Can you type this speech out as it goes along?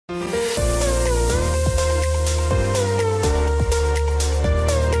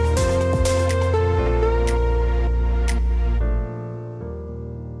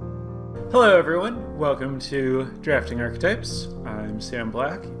Hello everyone, welcome to Drafting Archetypes. I'm Sam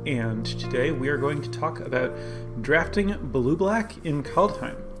Black, and today we are going to talk about drafting blue-black in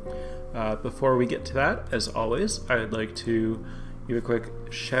Kaldheim. Before we get to that, as always, I'd like to give a quick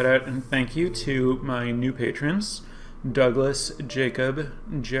shout out and thank you to my new patrons, Douglas, Jacob,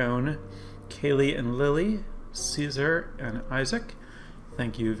 Joan, Kaylee and Lily, Caesar, and Isaac.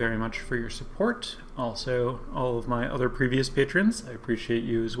 Thank you very much for your support. Also, all of my other previous patrons, I appreciate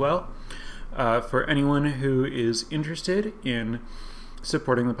you as well. For anyone who is interested in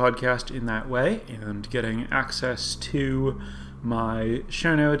supporting the podcast in that way and getting access to my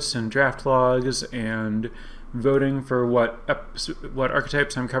show notes and draft logs and voting for what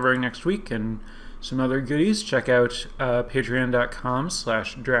archetypes I'm covering next week and some other goodies, check out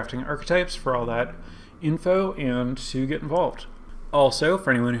patreon.com/draftingarchetypes for all that info and to get involved. Also,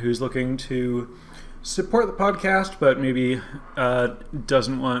 for anyone who's looking to support the podcast but maybe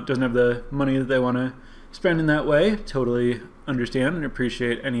doesn't have the money that they want to spend in that way, totally understand and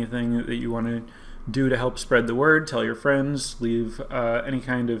appreciate anything that you want to do to help spread the word. Tell your friends, leave any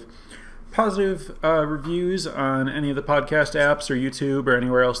kind of positive reviews on any of the podcast apps or YouTube or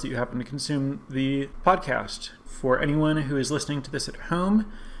anywhere else that you happen to consume the podcast. For anyone who is listening to this at home,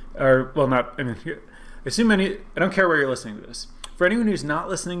 or well, not, I mean, I don't care where you're listening to this. For anyone who's not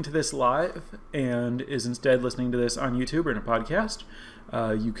listening to this live and is instead listening to this on YouTube or in a podcast,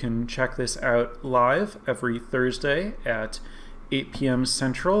 you can check this out live every Thursday at 8 p.m.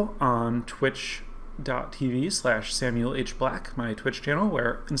 Central on twitch.tv/Samuel H. Black, my Twitch channel,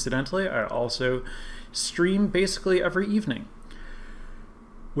 where incidentally I also stream basically every evening.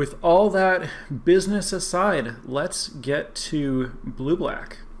 With all that business aside, let's get to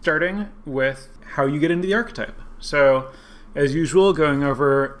blue-black, starting with how you get into the archetype. So, as usual, going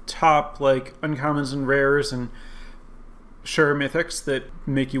over top uncommons and rares and sure mythics that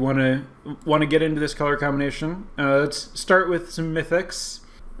make you want to get into this color combination. Let's start with some mythics.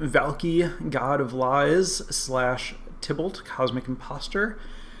 Valki, God of Lies / Tybalt, Cosmic Imposter.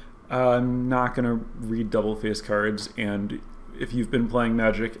 I'm not going to read double face cards, and if you've been playing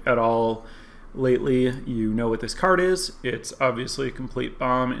Magic at all lately, you know what this card is. It's obviously a complete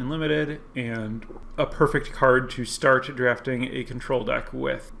bomb in Limited and a perfect card to start drafting a control deck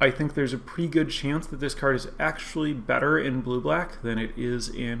with. I think there's a pretty good chance that this card is actually better in blue-black than it is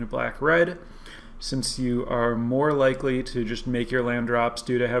in black-red, since you are more likely to just make your land drops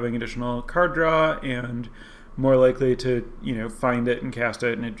due to having additional card draw and more likely to, find it and cast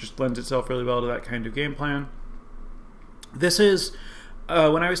it, and it just lends itself really well to that kind of game plan. This is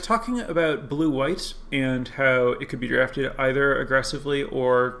when I was talking about blue-white and how it could be drafted either aggressively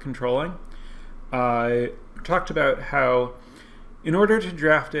or controlling, I talked about how in order to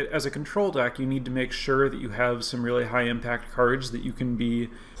draft it as a control deck, you need to make sure that you have some really high-impact cards that you can be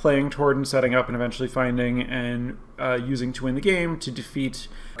playing toward and setting up and eventually finding and using to win the game to defeat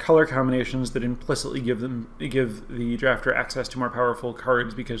color combinations that implicitly give the drafter access to more powerful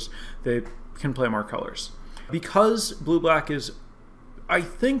cards because they can play more colors. Because blue-black is, I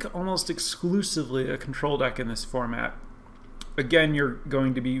think, almost exclusively a control deck in this format, again, you're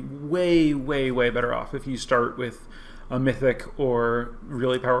going to be way, way, way better off if you start with a mythic or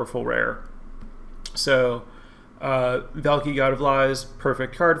really powerful rare. So, Valki, God of Lies,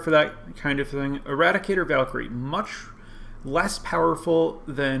 perfect card for that kind of thing. Eradicator Valkyrie, much less powerful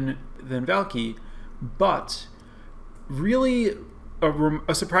than Valki, but really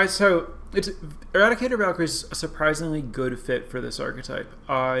a surprise. So, Eradicator Valkyrie is a surprisingly good fit for this archetype.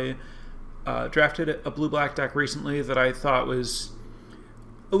 I drafted a blue-black deck recently that I thought was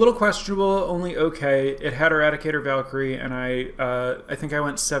a little questionable, only okay. It had Eradicator Valkyrie, and I think I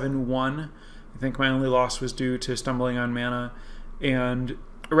went 7-1. I think my only loss was due to stumbling on mana, and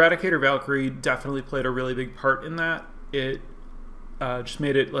Eradicator Valkyrie definitely played a really big part in that. It just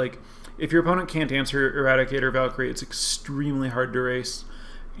made it if your opponent can't answer Eradicator Valkyrie, it's extremely hard to race.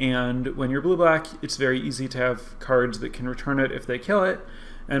 And when you're blue-black, it's very easy to have cards that can return it if they kill it,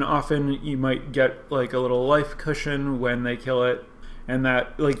 and often you might get a little life cushion when they kill it, and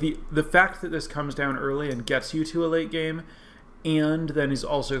that the fact that this comes down early and gets you to a late game, and then is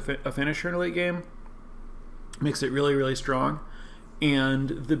also a finisher in a late game, makes it really, really strong. And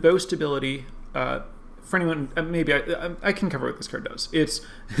the boast ability, for anyone, maybe I can cover what this card does. It's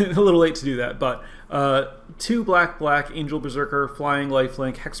a little late to do that, but 2 black, Angel Berserker, Flying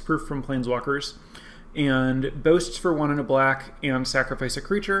Lifelink, Hexproof from Planeswalkers, and boasts for 1 and a black and sacrifice a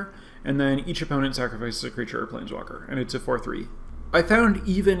creature, and then each opponent sacrifices a creature or Planeswalker, and it's a 4/3. I found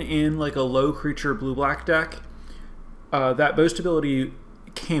even in a low creature blue-black deck, that boast ability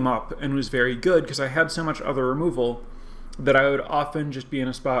came up and was very good because I had so much other removal that I would often just be in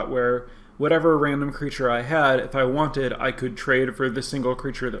a spot where whatever random creature I had, if I wanted, I could trade for the single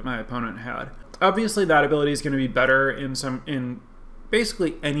creature that my opponent had. Obviously, that ability is going to be better in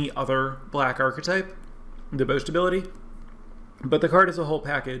basically any other black archetype, the Boast ability, but the card as a whole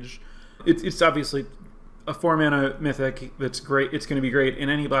package, it's obviously a 4-mana mythic that's great. It's going to be great in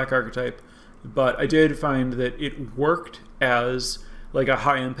any black archetype, but I did find that it worked as like a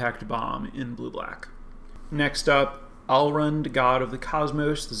high-impact bomb in blue-black. Next up, Alrund, God of the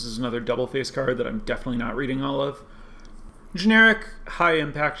Cosmos. This is another double-face card that I'm definitely not reading all of. Generic,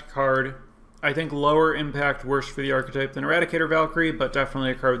 high-impact card. I think lower impact, worse for the archetype than Eradicator Valkyrie, but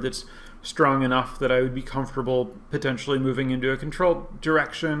definitely a card that's strong enough that I would be comfortable potentially moving into a control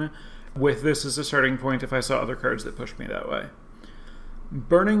direction with this as a starting point if I saw other cards that pushed me that way.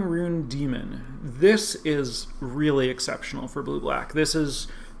 Burning Rune Demon. This is really exceptional for blue-black. This is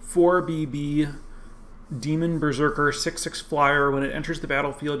 4BB Demon Berserker 6/6 flyer. When it enters the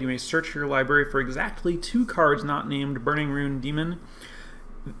battlefield, you may search your library for exactly 2 cards not named Burning Rune Demon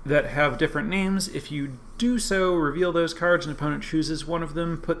that have different names. If you do so, reveal those cards. An opponent chooses one of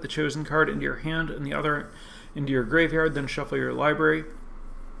them, put the chosen card into your hand and the other into your graveyard, then shuffle your library.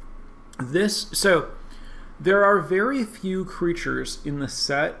 So there are very few creatures in the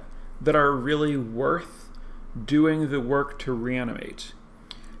set that are really worth doing the work to reanimate.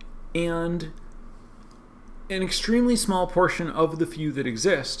 And an extremely small portion of the few that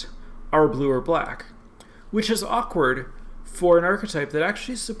exist are blue or black, which is awkward for an archetype that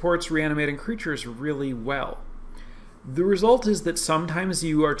actually supports reanimating creatures really well. The result is that sometimes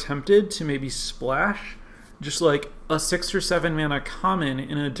you are tempted to maybe splash just like a 6 or 7 mana common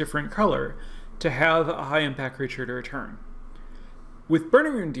in a different color to have a high impact creature to return. With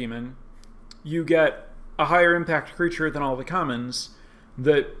Burning Rune Demon, you get a higher impact creature than all the commons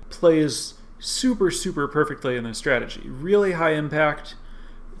that plays super, super perfectly in this strategy. Really high impact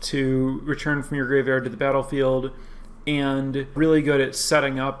to return from your graveyard to the battlefield, and really good at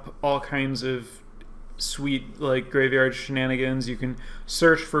setting up all kinds of sweet like graveyard shenanigans. You can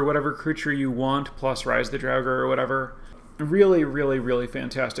search for whatever creature you want, plus Rise the Draugr or whatever. Really, really, really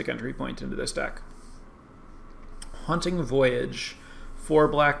fantastic entry point into this deck. Hunting Voyage. 4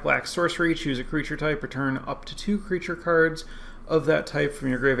 black sorcery, choose a creature type, return up to 2 creature cards of that type from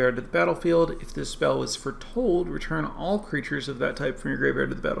your graveyard to the battlefield. If this spell was foretold, return all creatures of that type from your graveyard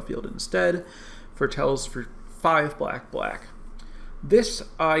to the battlefield instead. Foretells for 5 black. This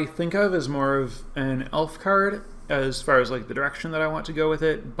I think of as more of an elf card as far as like the direction that I want to go with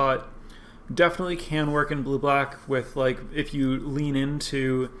it, but definitely can work in blue-black with like if you lean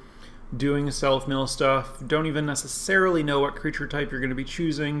into doing self-mill stuff. Don't even necessarily know what creature type you're going to be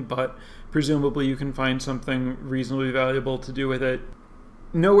choosing, but presumably you can find something reasonably valuable to do with it.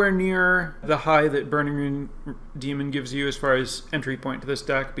 Nowhere near the high that Burning Rune Demon gives you as far as entry point to this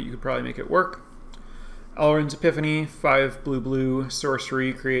deck, but you could probably make it work. Alrund's Epiphany, 5 blue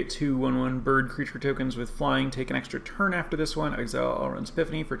sorcery, create 2 1/1 bird creature tokens with flying, take an extra turn after this one, exile Alrund's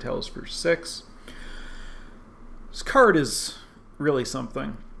Epiphany, foretells for 6. This card is really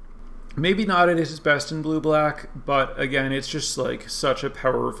something. Maybe not at its best in blue-black, but again, it's just like such a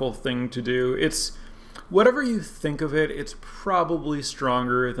powerful thing to do. It's whatever you think of it, it's probably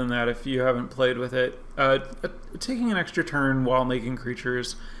stronger than that if you haven't played with it. Taking an extra turn while making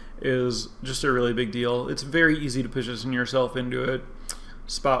creatures is just a really big deal. It's very easy to position yourself into a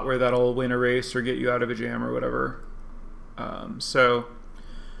spot where that'll win a race or get you out of a jam or whatever. So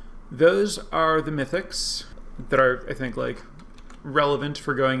those are the mythics that are, I think, like relevant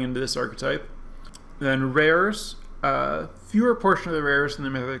for going into this archetype. Then rares, fewer portion of the rares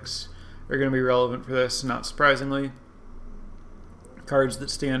than the mythics are going to be relevant for this, not surprisingly. Cards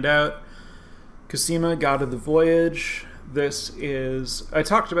that stand out: Cosima, God of the Voyage. This is, I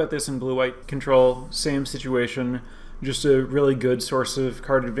talked about this in blue-white control, same situation, just a really good source of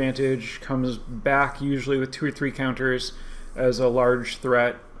card advantage, comes back usually with 2 or 3 counters as a large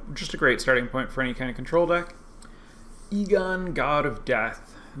threat, just a great starting point for any kind of control deck. Egon, God of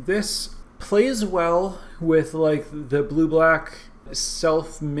Death. This plays well with like the blue-black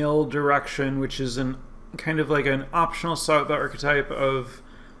self-mill direction, which is an kind of like an optional sub-archetype of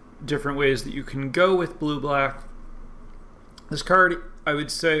different ways that you can go with blue-black. This card, I would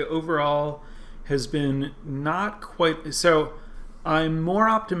say, overall has been not quite... So I'm more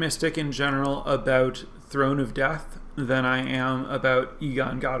optimistic in general about Throne of Death than I am about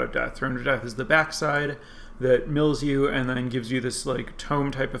Egon, God of Death. Throne of Death is the backside that mills you and then gives you this like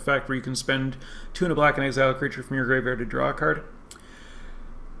tome type effect where you can spend 2 and a black and exile a creature from your graveyard to draw a card.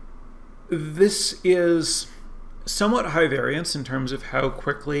 This is somewhat high variance in terms of how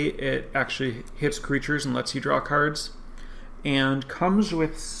quickly it actually hits creatures and lets you draw cards. and comes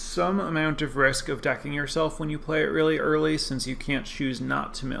with some amount of risk of decking yourself when you play it really early, since you can't choose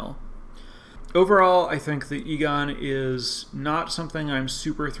not to mill. Overall, I think the Egon is not something I'm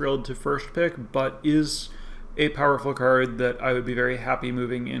super thrilled to first pick, but is a powerful card that I would be very happy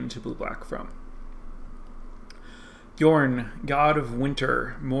moving into blue-black from. Bjorn, God of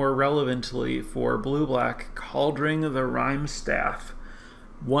Winter, more relevantly for blue-black, Cauldring the Rime Staff.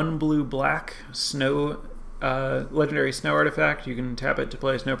 1 blue-black, snow, legendary snow artifact. You can tap it to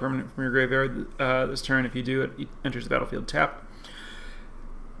play a snow permanent from your graveyard this turn. If you do, it enters the battlefield tapped.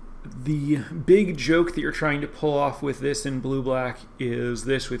 The big joke that you're trying to pull off with this in blue-black is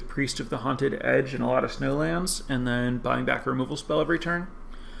this with Priest of the Haunted Edge and a lot of snowlands, and then buying back a removal spell every turn.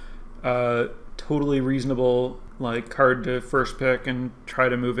 Totally reasonable card to first pick and try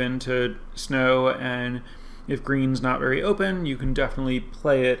to move into snow, and if green's not very open, you can definitely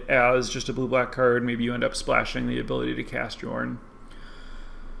play it as just a blue-black card. Maybe you end up splashing the ability to cast Bjorn.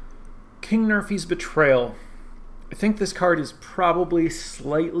 King Nerfy's Betrayal. I think this card is probably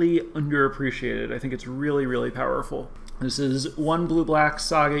slightly underappreciated. I think it's really, really powerful. This is 1 blue-black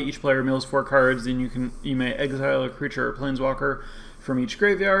saga. Each player mills 4 cards, and you may exile a creature or planeswalker from each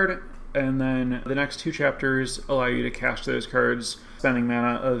graveyard, and then the next 2 chapters allow you to cast those cards, spending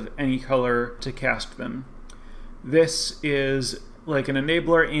mana of any color to cast them. This is like an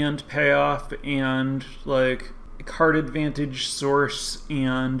enabler and payoff and card advantage source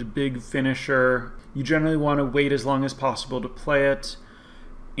and big finisher. You generally want to wait as long as possible to play it,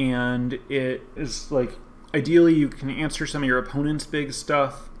 and it is ideally you can answer some of your opponent's big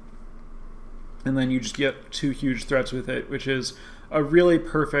stuff, and then you just get 2 huge threats with it, which is a really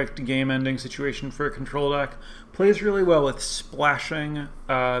perfect game-ending situation for a control deck. Plays really well with splashing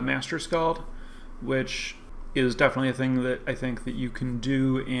Master Skald, which is definitely a thing that I think that you can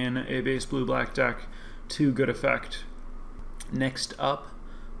do in a base blue-black deck to good effect. Next up,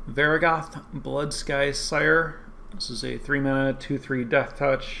 Varragoth, Bloodsky Sire. This is a 3-mana, 2/3 Death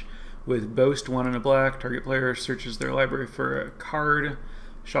Touch with Boast 1 and a black. Target player searches their library for a card,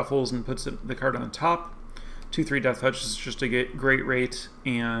 shuffles, and puts the card on the top. 2/3 Death Touch is just a great rate,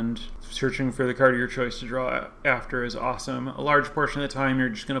 and searching for the card of your choice to draw after is awesome. A large portion of the time, you're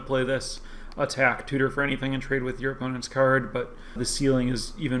just going to play this, attack, tutor for anything, and trade with your opponent's card, but the ceiling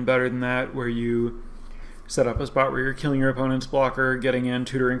is even better than that, where you set up a spot where you're killing your opponent's blocker, getting in,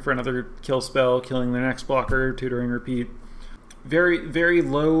 tutoring for another kill spell, killing their next blocker, tutoring, repeat. Very, very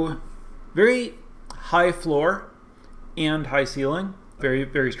low, very high floor and high ceiling. Very,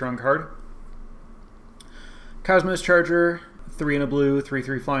 very strong card. Cosmos Charger, 3 and a blue,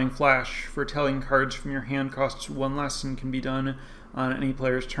 3/3 flying flash. Foretelling cards from your hand costs 1 less and can be done on any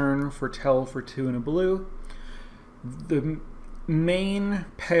player's turn. Foretell for 2 and a blue. The main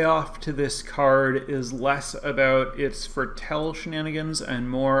payoff to this card is less about its foretell shenanigans and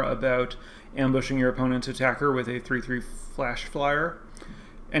more about ambushing your opponent's attacker with a 3/3 flash flyer.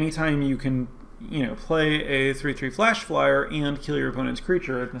 Anytime you can, play a 3/3 flash flyer and kill your opponent's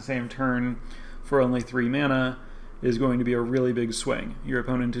creature at the same turn for only 3 mana is going to be a really big swing. Your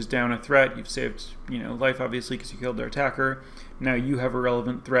opponent is down a threat. You've saved, life obviously because you killed their attacker. Now you have a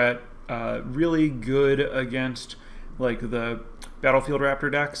relevant threat. Really good against the Battlefield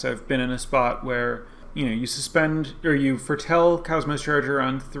Raptor decks. I've been in a spot where you suspend or you foretell Cosmos Charger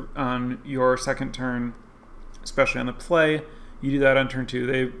on your second turn, especially on the play. You do that on turn 2.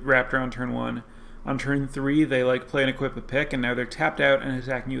 They Raptor on turn 1. On turn 3, they play and equip a pick, and now they're tapped out and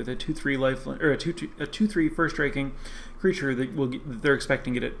attacking you with a 2/3 lifelink or a 2/3 first striking creature that they're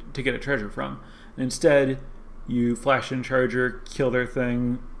expecting to get a treasure from. And instead, you flash in Charger, kill their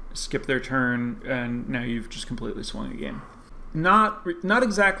thing, skip their turn, and now you've just completely swung a game. Not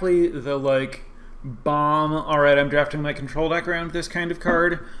exactly the bomb, alright, I'm drafting my control deck around this kind of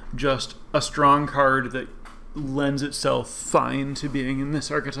card, just a strong card that lends itself fine to being in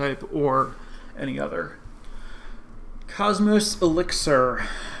this archetype or any other. Cosmos Elixir.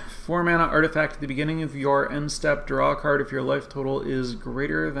 4-mana artifact at the beginning of your end step. Draw a card if your life total is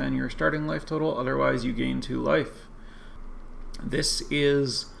greater than your starting life total, otherwise you gain 2 life. This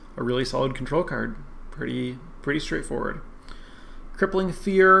is a really solid control card. Pretty straightforward. Crippling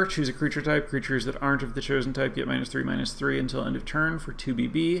Fear. Choose a creature type. Creatures that aren't of the chosen type get -3/-3 until end of turn for 2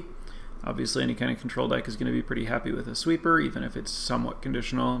 BB. Obviously, any kind of control deck is going to be pretty happy with a sweeper, even if it's somewhat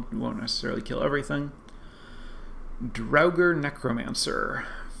conditional. You won't necessarily kill everything. Draugr Necromancer.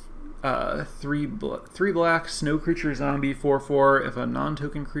 3 black, snow creature zombie, 4/4. If a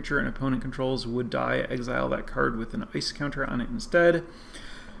non-token creature an opponent controls would die, exile that card with an ice counter on it instead.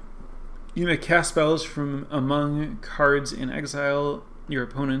 You may cast spells from among cards in exile your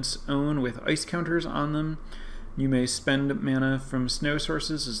opponent's own with ice counters on them. You may spend mana from snow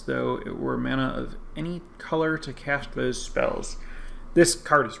sources as though it were mana of any color to cast those spells. This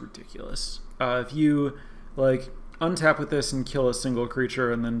card is ridiculous. If you like untap with this and kill a single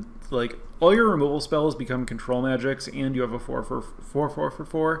creature, and then like all your removal spells become control magics, and you have a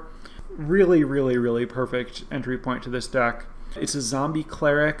 4/4 really, really, really perfect entry point to this deck. It's a zombie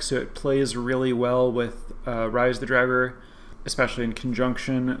cleric, so it plays really well with Rise the Dragger, especially in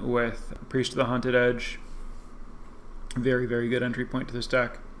conjunction with Priest of the Haunted Edge. Very, very good entry point to this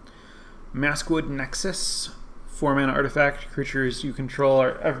deck. Maskwood Nexus, 4-mana artifact. Creatures you control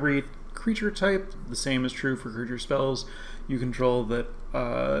are every creature type. The same is true for creature spells you control that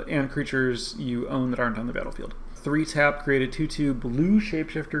and creatures you own that aren't on the battlefield. 3-tap, create a 2/2 blue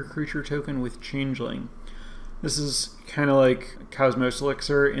shapeshifter creature token with Changeling. This is kind of like Cosmos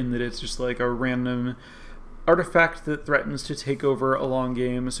Elixir in that it's just like a random artifact that threatens to take over a long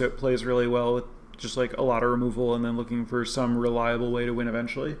game, so it plays really well with just like a lot of removal and then looking for some reliable way to win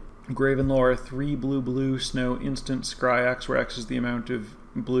eventually. Gravenlore, 3 blue snow instant, scry X, where X is the amount of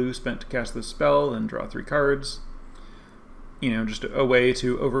blue spent to cast this spell, and draw 3 cards. You know, just a way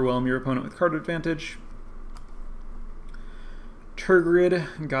to overwhelm your opponent with card advantage.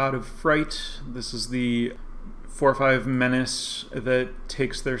 Tergrid, God of Fright. This is the 4/5 menace that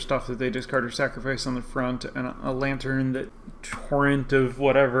takes their stuff that they discard or sacrifice on the front, and a lantern that torrent of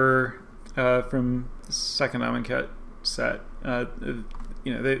whatever from the second Amonkhet set.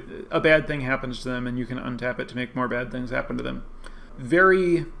 You know, a bad thing happens to them, and you can untap it to make more bad things happen to them.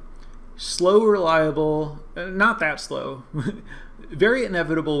 Very slow, reliable, not that slow, very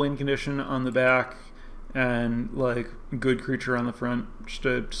inevitable win condition on the back, and like good creature on the front. Just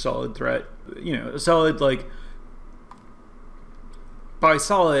a solid threat. You know, a solid, like, by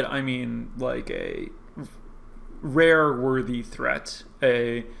solid I mean like a rare worthy threat.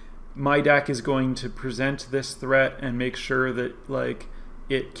 My deck is going to present this threat and make sure that like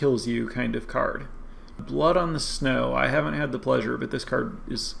it kills you kind of card. Blood on the Snow. I haven't had the pleasure, but this card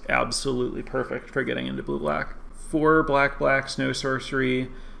is absolutely perfect for getting into blue-black. 4 black snow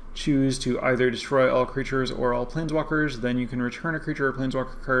sorcery. Choose to either destroy all creatures or all planeswalkers. Then you can return a creature or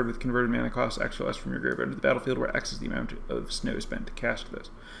planeswalker card with converted mana cost X or less from your graveyard to the battlefield, where X is the amount of snow spent to cast this.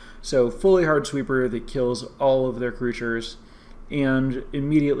 So fully hard sweeper that kills all of their creatures and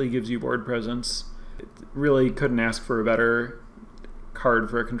immediately gives you board presence. It really couldn't ask for a better card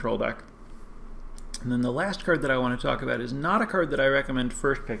for a control deck. And then the last card that I want to talk about is not a card that I recommend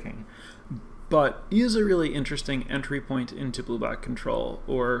first picking, but is a really interesting entry point into blue-black control,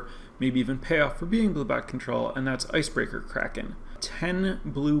 or maybe even payoff for being blue-black control, and that's Icebreaker Kraken. 10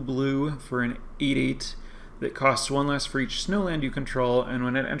 blue for an 8/8 that costs 1 less for each snowland you control, and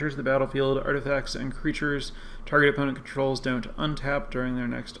when it enters the battlefield, artifacts and creatures target opponent controls don't untap during their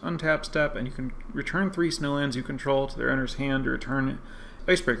next untap step, and you can return 3 snowlands you control to their owner's hand, or return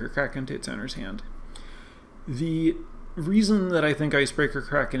Icebreaker Kraken to its owner's hand. The reason that I think Icebreaker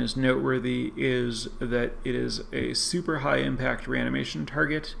Kraken is noteworthy is that it is a super high impact reanimation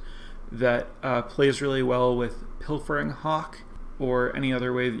target that plays really well with Pilfering Hawk, or any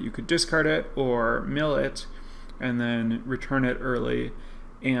other way that you could discard it or mill it and then return it early.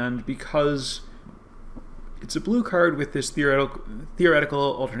 And because it's a blue card with this theoretical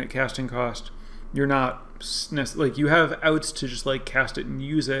alternate casting cost, you're not like, you have outs to just like cast it and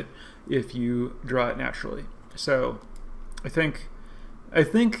use it if you draw it naturally. So I think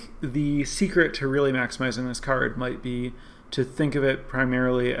the secret to really maximizing this card might be to think of it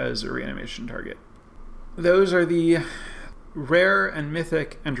primarily as a reanimation target. Those are the rare and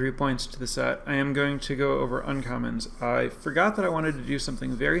mythic entry points to the set. I am going to go over uncommons. I forgot that I wanted to do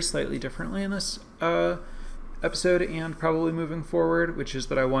something very slightly differently in this episode and probably moving forward, which is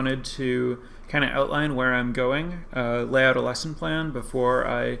that I wanted to kind of outline where I'm going, lay out a lesson plan before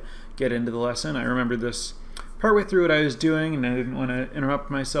I get into the lesson. I remembered this partway through what I was doing, and I didn't want to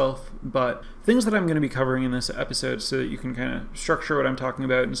interrupt myself, but things that I'm going to be covering in this episode so that you can kind of structure what I'm talking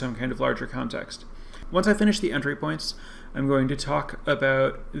about in some kind of larger context. Once I finish the entry points, I'm going to talk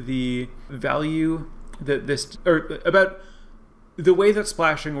about the value that about the way that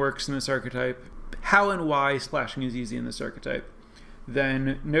splashing works in this archetype, how and why splashing is easy in this archetype,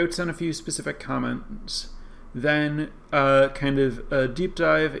 then notes on a few specific comments, then kind of a deep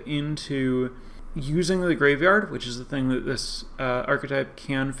dive into using the graveyard, which is the thing that this archetype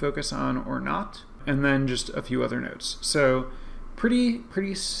can focus on or not, and then just a few other notes. So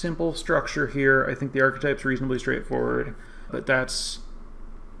pretty simple structure here. I think the archetype's reasonably straightforward, but that's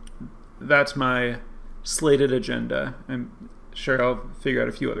my slated agenda. I'm sure I'll figure out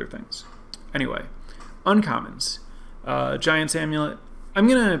a few other things. Anyway, uncommons. Giant's Amulet. I'm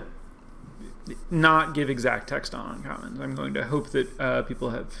gonna not give exact text on uncommons. I'm going to hope that people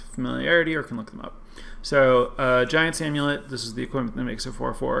have familiarity or can look them up. So Giant's Amulet, this is the equipment that makes a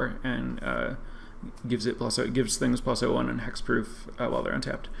 4/4 and gives things +01 and hexproof while they're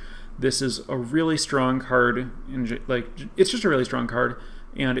untapped. This is a really strong card. It's just a really strong card,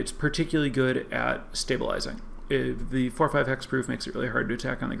 and it's particularly good at stabilizing. The 4/5 hexproof makes it really hard to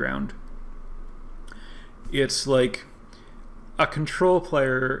attack on the ground. It's like a control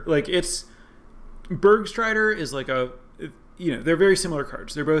player. Like Bergstrider is like they're very similar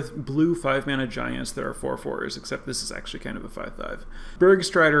cards. They're both blue 5-mana giants that are 4/4s, except this is actually kind of a 5/5.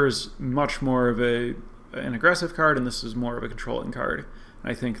 Bergstrider is much more of an aggressive card, and this is more of a controlling card.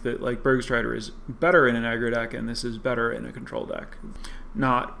 I think that like Bergstrider is better in an aggro deck, and this is better in a control deck.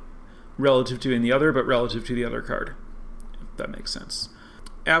 Not relative to any other, but relative to the other card, if that makes sense.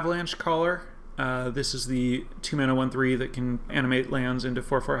 Avalanche Caller. This is the 2-mana 1/3 that can animate lands into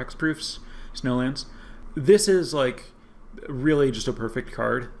 4/4 hexproofs, snow lands. This is like really just a perfect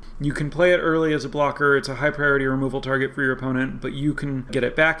card. You can play it early as a blocker. It's a high priority removal target for your opponent, but you can get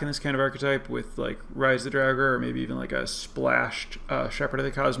it back in this kind of archetype with like Rise the Draugr, or maybe even like a splashed Shepherd of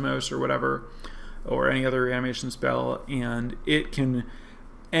the Cosmos or whatever, or any other animation spell, and it can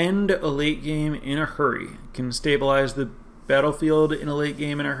end a late game in a hurry. It can stabilize the battlefield in a late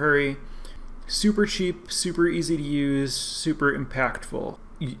game in a hurry. Super cheap, super easy to use, super impactful.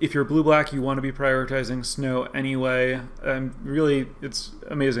 If you're blue-black, you want to be prioritizing snow anyway. Really, it's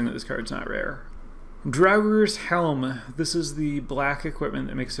amazing that this card's not rare. Draugr's Helm. This is the black equipment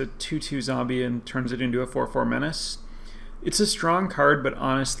that makes a 2/2 zombie and turns it into a 4/4 menace. It's a strong card, but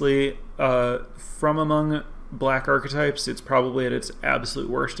honestly, from among black archetypes, it's probably at its absolute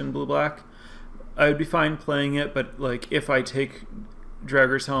worst in blue-black. I would be fine playing it, but like if I take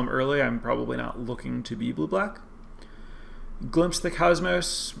Draugr's Helm early, I'm probably not looking to be blue-black. Glimpse the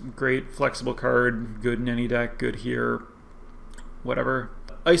Cosmos, great flexible card, good in any deck, good here, whatever.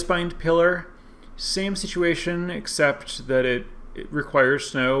 Icebind Pillar, same situation, except that it requires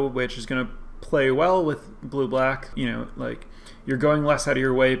snow, which is going to play well with blue-black. Like you're going less out of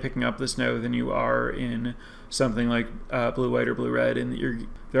your way picking up the snow than you are in something like blue-white or blue-red, and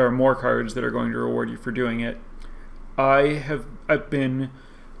there are more cards that are going to reward you for doing it. Icebind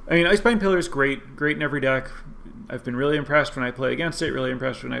Pillar is great in every deck. I've been really impressed when I play against it, really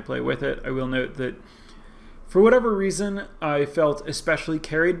impressed when I play with it. I will note that for whatever reason, I felt especially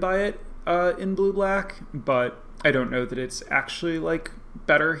carried by it in blue-black, but I don't know that it's actually like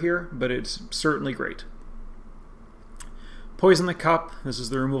better here, but it's certainly great. Poison the Cup. This is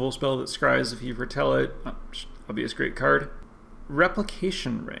the removal spell that scries if you foretell it. Obvious great card.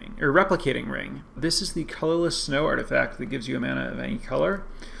 Replicating Ring. This is the colorless snow artifact that gives you a mana of any color,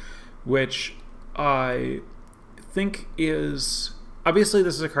 which I think is obviously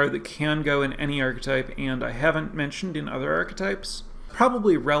this is a card that can go in any archetype, and I haven't mentioned in other archetypes.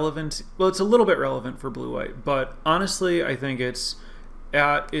 Probably relevant. Well, it's a little bit relevant for blue-white, but honestly, I think it's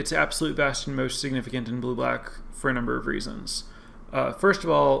at its absolute best and most significant in blue-black for a number of reasons. First of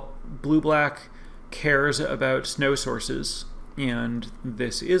all, blue-black cares about snow sources, and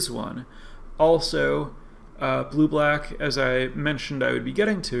this is one. Also, blue-black, as I mentioned I would be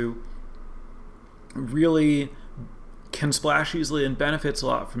getting to, really can splash easily and benefits a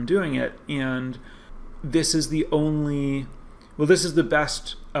lot from doing it, and this is the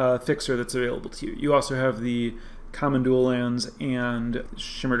best fixer that's available to you. You also have the common dual lands and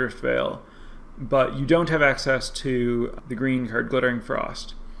Shimmerdrift Vale, but you don't have access to the green card Glittering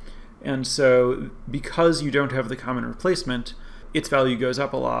Frost. And so because you don't have the common replacement, its value goes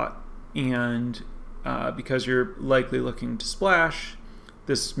up a lot, and because you're likely looking to splash,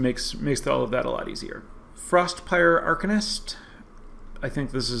 this makes all of that a lot easier. Frostpyre Arcanist. I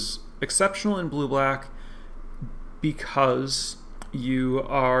think this is exceptional in blue-black because you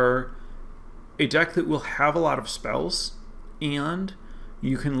are a deck that will have a lot of spells, and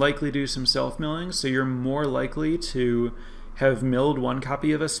you can likely do some self-milling, so you're more likely to have milled one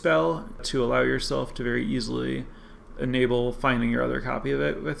copy of a spell to allow yourself to very easily enable finding your other copy of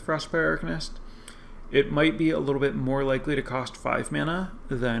it with Frostpyre Arcanist. It might be a little bit more likely to cost 5 mana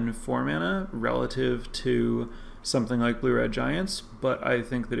than 4 mana relative to something like Blue-Red Giants, but I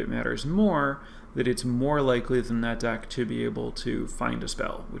think that it matters more that it's more likely than that deck to be able to find a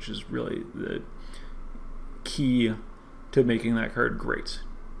spell, which is really the key to making that card great.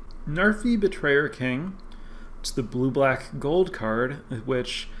 Narfi Betrayer King. It's the blue-black gold card,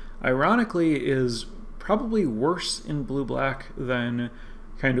 which ironically is probably worse in blue-black than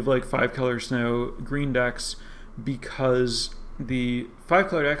kind of like 5-color snow green decks, because the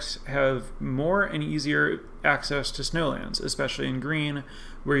 5-color decks have more and easier access to snowlands, especially in green,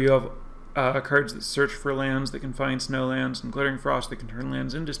 where you have cards that search for lands, that can find snow lands, and Glittering Frost that can turn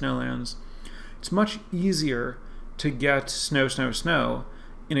lands into snow lands. It's much easier to get snow, snow, snow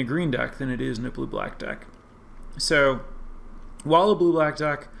in a green deck than it is in a blue-black deck. So while a blue-black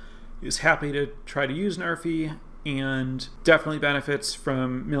deck is happy to try to use Narfi and definitely benefits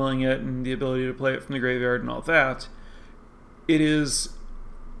from milling it and the ability to play it from the graveyard and all that, it is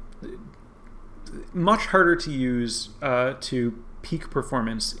much harder to use to peak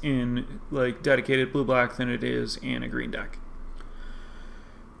performance in like dedicated blue-black than it is in a green deck.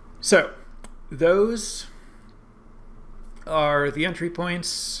 So those are the entry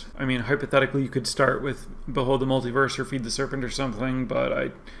points. I mean, hypothetically, you could start with Behold the Multiverse or Feed the Serpent or something, but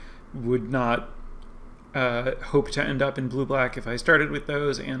I would not hope to end up in blue-black if I started with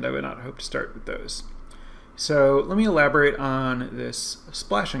those, and I would not hope to start with those. So let me elaborate on this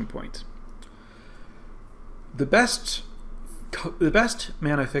splashing point. The best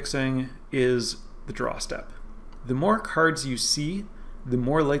mana fixing is the draw step. The more cards you see, the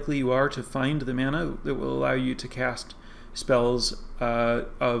more likely you are to find the mana that will allow you to cast spells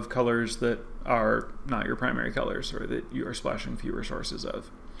of colors that are not your primary colors or that you are splashing fewer sources of.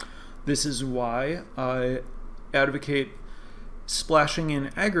 This is why I advocate splashing in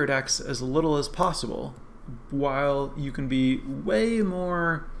aggro decks as little as possible, while you can be way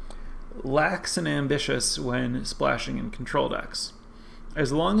more lax and ambitious when splashing in control decks.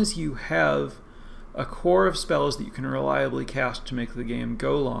 As long as you have a core of spells that you can reliably cast to make the game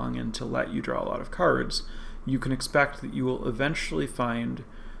go long and to let you draw a lot of cards, you can expect that you will eventually find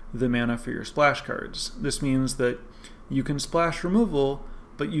the mana for your splash cards. This means that you can splash removal,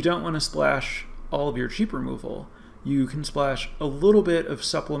 but you don't want to splash all of your cheap removal. You can splash a little bit of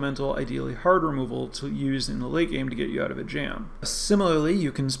supplemental, ideally hard removal to use in the late game to get you out of a jam. Similarly,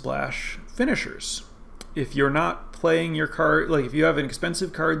 you can splash finishers. If you're not playing your card, like if you have an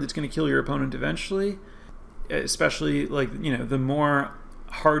expensive card that's going to kill your opponent eventually, especially like, you know, the more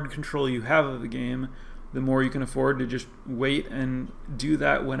hard control you have of the game, the more you can afford to just wait and do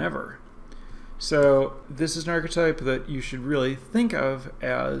that whenever. So this is an archetype that you should really think of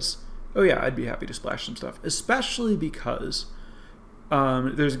as, oh yeah, I'd be happy to splash some stuff, especially because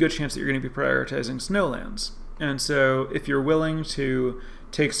there's a good chance that you're going to be prioritizing snowlands. And so if you're willing to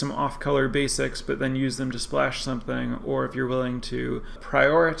take some off-color basics but then use them to splash something, or if you're willing to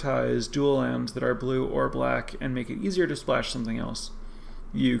prioritize dual lands that are blue or black and make it easier to splash something else,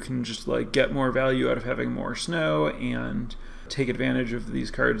 you can just like get more value out of having more snow and take advantage of these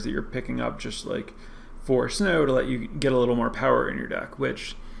cards that you're picking up just like for snow to let you get a little more power in your deck,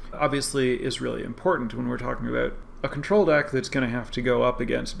 which obviously is really important when we're talking about a control deck that's going to have to go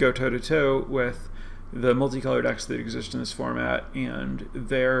toe-to-toe with the multicolor decks that exist in this format, and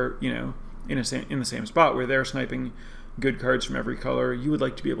they're, you know, in the same spot where they're sniping good cards from every color. You would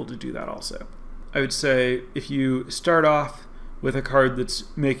like to be able to do that also. I would say if you start off with a card that's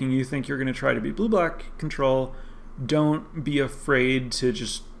making you think you're going to try to be blue-black control, don't be afraid to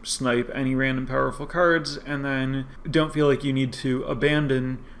just snipe any random powerful cards, and then don't feel like you need to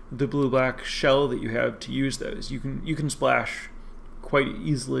abandon the blue-black shell that you have to use those. You can splash quite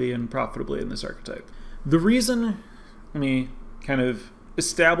easily and profitably in this archetype. The reason, let me kind of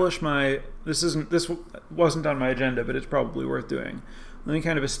establish my, this wasn't on my agenda, but it's probably worth doing. Let me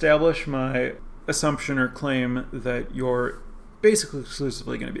kind of establish my assumption or claim that you're basically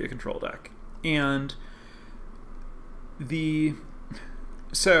exclusively going to be a control deck. And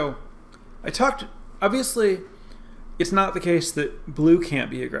so I talked, obviously it's not the case that blue can't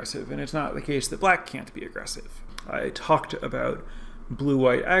be aggressive, and it's not the case that black can't be aggressive. I talked about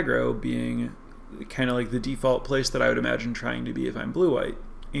blue-white aggro being kind of like the default place that I would imagine trying to be if I'm blue-white.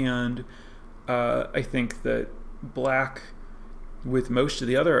 And I think that black, with most of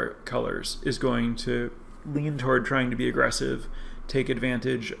the other colors, is going to lean toward trying to be aggressive, take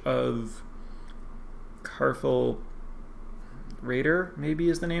advantage of Karfel Raider, maybe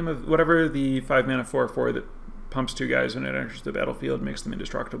is the name of whatever the 5-mana 4/4 that pumps 2 guys when it enters the battlefield, makes them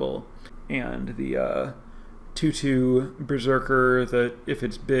indestructible, and the 2/2 Berserker that if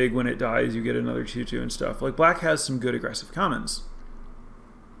it's big, when it dies you get another 2/2 and stuff. Like, black has some good aggressive commons.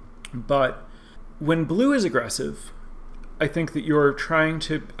 But when blue is aggressive, I think that you're trying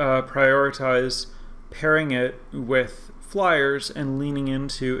to prioritize pairing it with flyers and leaning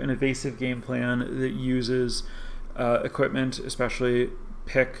into an evasive game plan that uses equipment, especially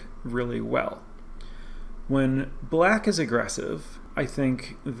pick, really well. When black is aggressive, I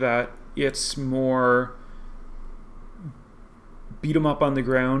think that it's more beat them up on the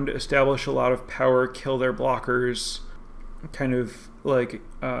ground, establish a lot of power, kill their blockers, kind of like,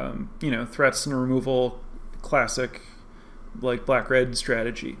 you know, threats and removal, classic like black-red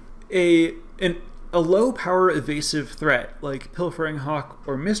strategy. A low power evasive threat like Pilfering Hawk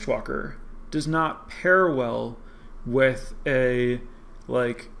or Mistwalker does not pair well with a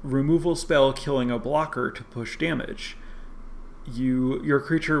removal spell killing a blocker to push damage. Your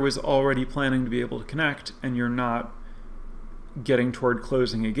creature was already planning to be able to connect, and you're not getting toward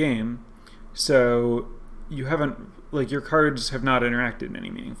closing a game, so you haven't, your cards have not interacted in any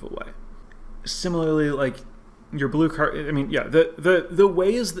meaningful way. Similarly, your blue card, the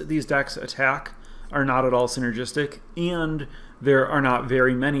ways that these decks attack are not at all synergistic, and there are not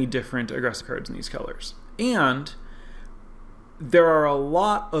very many different aggressive cards in these colors. And there are a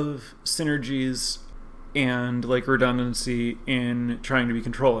lot of synergies and redundancy in trying to be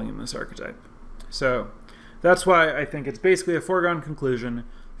controlling in this archetype. So that's why I think it's basically a foregone conclusion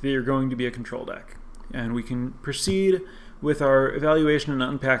that you're going to be a control deck. And we can proceed with our evaluation and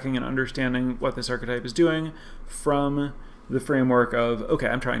unpacking and understanding what this archetype is doing from the framework of, okay,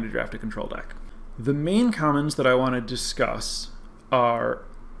 I'm trying to draft a control deck. The main commons that I want to discuss are,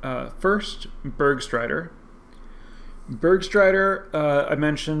 first, Bergstrider. Bergstrider, I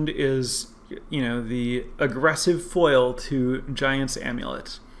mentioned, is the aggressive foil to Giant's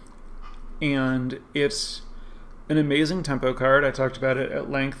Amulet. And it's an amazing tempo card. I talked about it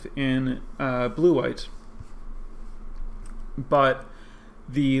at length in blue-white. But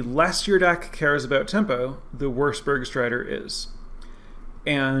the less your deck cares about tempo, the worse Bergstrider is.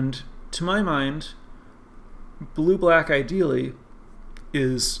 And to my mind, blue-black ideally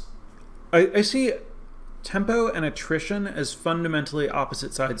is... I see tempo and attrition as fundamentally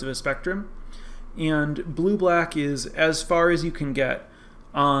opposite sides of a spectrum, and blue-black is as far as you can get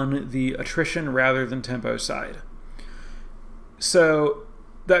on the attrition rather than tempo side. So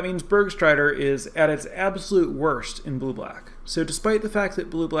that means Bergstrider is at its absolute worst in blue-black. So despite the fact that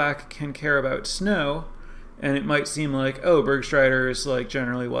blue-black can care about snow, and it might seem like, oh, Bergstrider is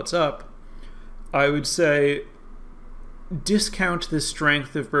generally what's up, I would say discount the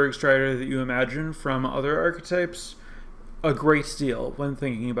strength of Bergstrider that you imagine from other archetypes a great deal when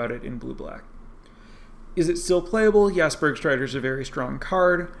thinking about it in blue-black. Is it still playable? Yes, Bergstrider is a very strong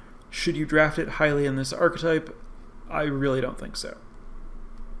card. Should you draft it highly in this archetype? I really don't think so.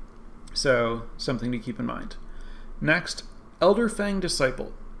 So, something to keep in mind. Next, Elderfang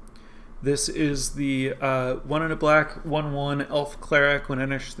Disciple. This is the 1 and a black, 1/1 elf cleric. When it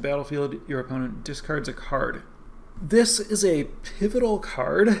enters the battlefield, your opponent discards a card. This is a pivotal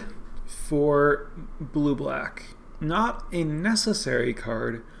card for blue-black. Not a necessary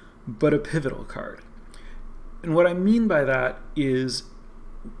card, but a pivotal card. And what I mean by that is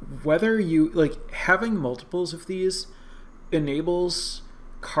whether you, having multiples of these enables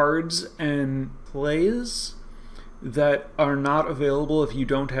cards and plays that are not available if you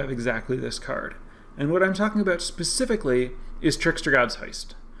don't have exactly this card. And what I'm talking about specifically is Trickster God's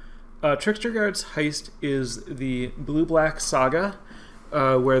Heist. Trickster God's Heist is the blue-black saga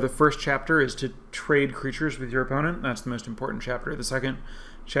where the first chapter is to trade creatures with your opponent. That's the most important chapter. The second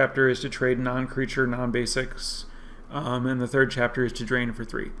chapter is to trade non-creature, non-basics, and the third chapter is to drain for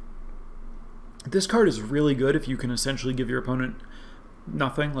 3. This card is really good if you can essentially give your opponent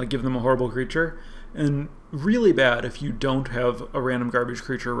nothing, give them a horrible creature, and really bad if you don't have a random garbage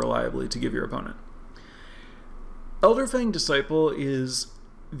creature reliably to give your opponent. Elderfang Disciple is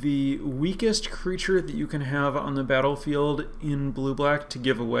the weakest creature that you can have on the battlefield in blue-black to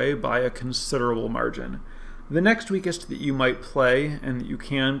give away by a considerable margin. The next weakest that you might play, and that you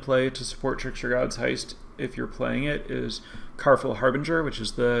can play to support Trickster God's Heist if you're playing it, is Karfil Harbinger, which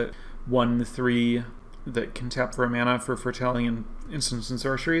is the 1/3 that can tap for a mana for foretelling in instants and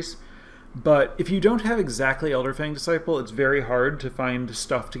sorceries. But if you don't have exactly Elderfang Disciple, it's very hard to find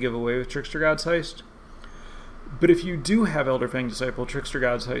stuff to give away with Trickster God's Heist. But if you do have Elderfang Disciple, Trickster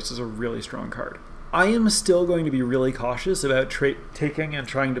God's Heist is a really strong card. I am still going to be really cautious about taking and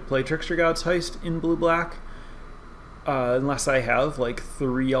trying to play Trickster God's Heist in blue-black, unless I have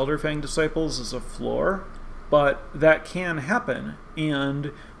 3 Elderfang Disciples as a floor. But that can happen,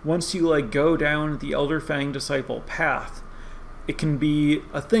 and once you go down the Elderfang Disciple path, it can be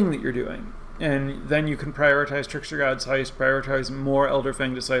a thing that you're doing. And then you can prioritize Trickster God's Heist, prioritize more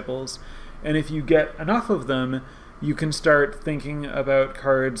Elderfang Disciples, and if you get enough of them, you can start thinking about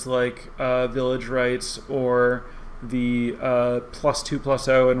cards like Village Rites or the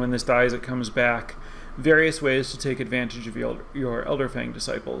 +2/+0, and when this dies it comes back. Various ways to take advantage of your Elderfang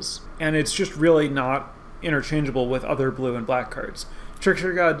Disciples. And it's just really not interchangeable with other blue and black cards.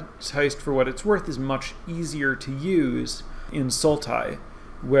 Trickster God's Heist, for what it's worth, is much easier to use in Sultai,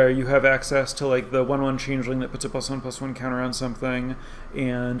 where you have access to like the 1/1 changeling that puts a +1/+1 counter on something,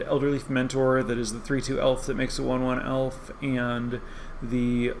 and Elderleaf Mentor that is the 3/2 elf that makes a 1/1 elf, and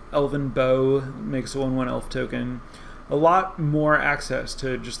the Elven Bow makes a 1/1 elf token. A lot more access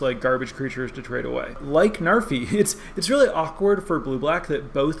to just like garbage creatures to trade away. Like Narfi, it's really awkward for blue-black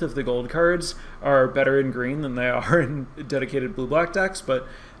that both of the gold cards are better in green than they are in dedicated blue-black decks, but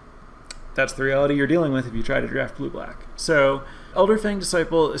that's the reality you're dealing with if you try to draft blue-black. So Elderfang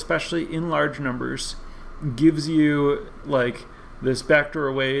Disciple, especially in large numbers, gives you like this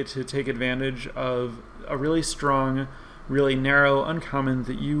backdoor way to take advantage of a really strong, really narrow uncommon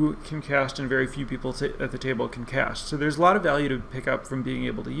that you can cast and very few people at the table can cast. So there's a lot of value to pick up from being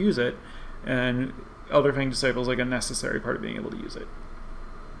able to use it, and Elderfang Disciple is like a necessary part of being able to use it.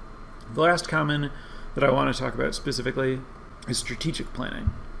 The last common that I want to talk about specifically is Strategic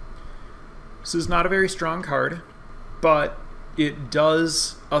Planning. This is not a very strong card, but it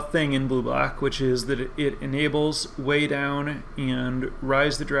does a thing in blue-black, which is that it enables Way Down and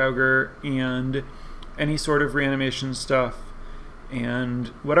Rise the Draugr and any sort of reanimation stuff, and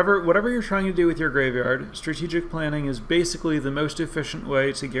whatever you're trying to do with your graveyard, Strategic Planning is basically the most efficient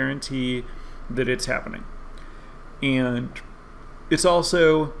way to guarantee that it's happening. And it's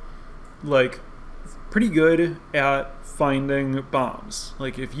also like pretty good at finding bombs.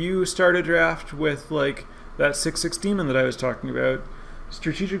 Like if you start a draft with like that 6/6 demon that I was talking about,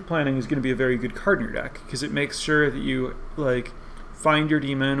 Strategic Planning is going to be a very good card in your deck because it makes sure that you like find your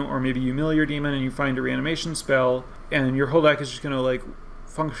demon, or maybe you mill your demon and you find a reanimation spell, and your whole deck is just going to like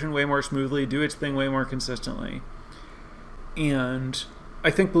function way more smoothly, do its thing way more consistently. And I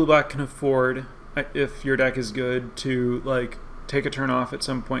think blue-black can afford, if your deck is good, to like take a turn off at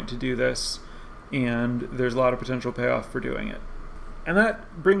some point to do this, and there's a lot of potential payoff for doing it. And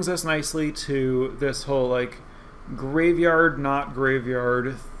that brings us nicely to this whole like graveyard not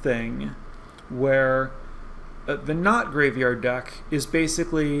graveyard thing, where the not graveyard deck is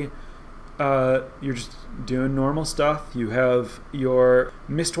basically you're just doing normal stuff. You have your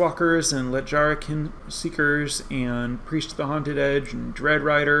Mistwalkers and Letjara Seekers and Priest of the Haunted Edge and Dread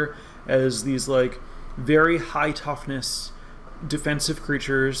Rider as these like very high toughness defensive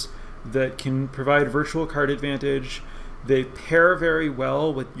creatures that can provide virtual card advantage. They pair very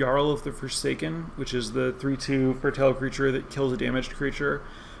well with Jarl of the Forsaken, which is the 3/2 Foretell creature that kills a damaged creature,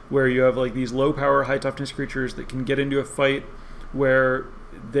 where you have like these low power, high toughness creatures that can get into a fight where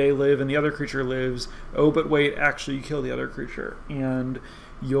they live and the other creature lives. Oh, but wait, actually you kill the other creature. And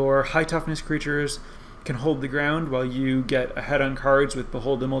your high toughness creatures can hold the ground while you get ahead on cards with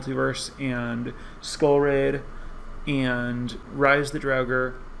Behold the Multiverse and Skull Raid and Rise the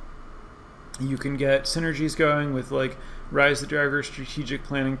Draugr. You can get synergies going with like Rise the Draugr, Strategic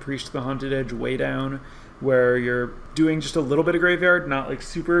Planning, Priest of the Haunted Edge, Way Down, where you're doing just a little bit of graveyard, not like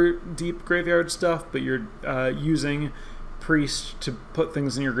super deep graveyard stuff, but you're using Priest to put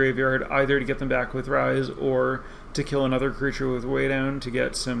things in your graveyard, either to get them back with Rise or to kill another creature with Way Down to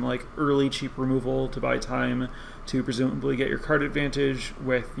get some like early cheap removal to buy time to presumably get your card advantage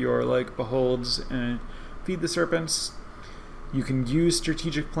with your like Beholds and Feed the Serpents. You can use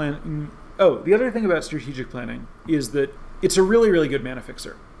Strategic Planning. Oh, the other thing about Strategic Planning is that it's a really, really good mana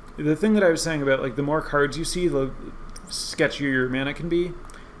fixer. The thing that I was saying about like the more cards you see, the sketchier your mana can be.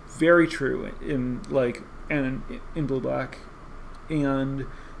 Very true in like and in blue-black. And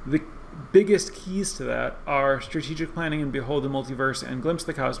the biggest keys to that are Strategic Planning and Behold the Multiverse and Glimpse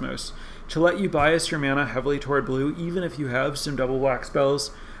the Cosmos to let you bias your mana heavily toward blue, even if you have some double black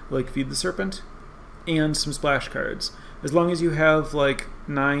spells like Feed the Serpent and some splash cards. As long as you have like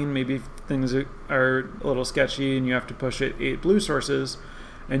 9, maybe things are a little sketchy and you have to push it 8 blue sources,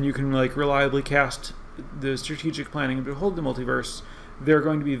 and you can like reliably cast the Strategic Planning and Behold the Multiverse, they're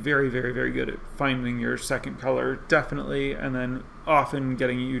going to be very, very, very good at finding your second color, definitely, and then often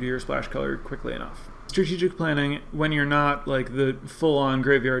getting you to your splash color quickly enough. Strategic Planning, when you're not like the full-on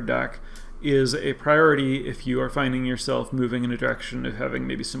graveyard deck, is a priority if you are finding yourself moving in a direction of having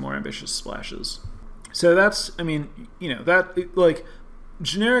maybe some more ambitious splashes. So that's, I mean, you know, that, like,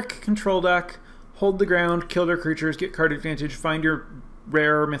 generic control deck, hold the ground, kill their creatures, get card advantage, find your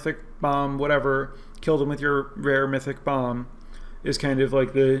rare mythic bomb, whatever, kill them with your rare mythic bomb, is kind of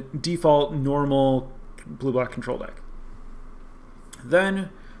like the default normal blue-black control deck. Then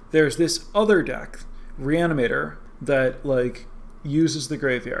there's this other deck, Reanimator, that like uses the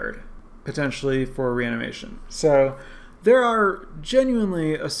graveyard, potentially for reanimation. So there are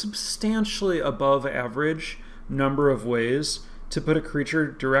genuinely a substantially above average number of ways to put a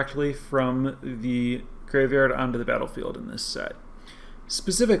creature directly from the graveyard onto the battlefield in this set.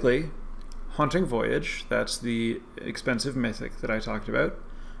 Specifically, Haunting Voyage, that's the expensive mythic that I talked about.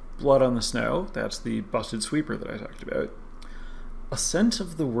 Blood on the Snow, that's the busted sweeper that I talked about. Ascent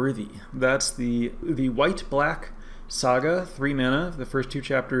of the Worthy, that's the white-black saga, 3 mana. The first 2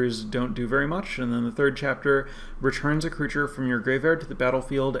 chapters don't do very much, and then the 3rd chapter returns a creature from your graveyard to the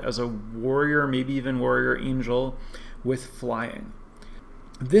battlefield as a warrior, maybe even warrior angel, with flying.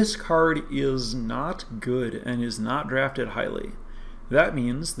 This card is not good and is not drafted highly. That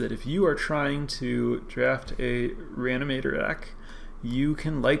means that if you are trying to draft a Reanimator deck, you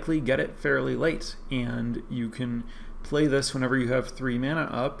can likely get it fairly late, and you can play this whenever you have 3 mana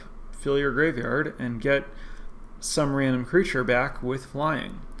up, fill your graveyard, and get some random creature back with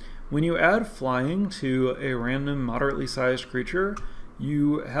flying. When you add flying to a random moderately sized creature,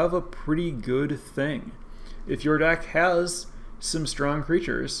 you have a pretty good thing. If your deck has some strong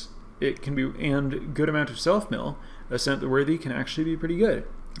creatures, it can be, and good amount of self-mill, Ascent the Worthy can actually be pretty good,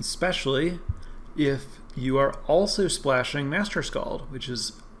 especially if you are also splashing Master Scald, which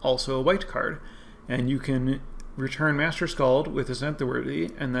is also a white card, and you can return Master Scald with Ascent the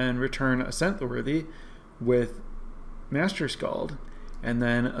Worthy, and then return Ascent the Worthy with Master Scald, and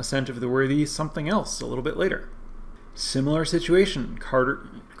then Ascent of the Worthy something else a little bit later. Similar situation,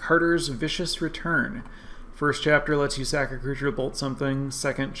 Carter's Vicious Return. First chapter lets you sack a creature to bolt something.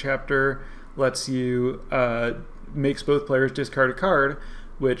 Second chapter lets you makes both players discard a card,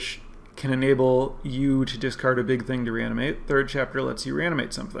 which can enable you to discard a big thing to reanimate. Third chapter lets you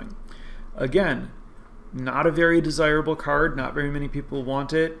reanimate something. Again, not a very desirable card. Not very many people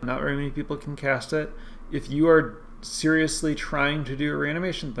want it. Not very many people can cast it. If you are seriously trying to do a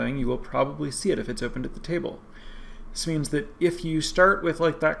reanimation thing, you will probably see it if it's opened at the table. This means that if you start with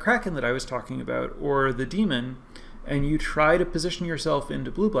like that Kraken that I was talking about, or the Demon, and you try to position yourself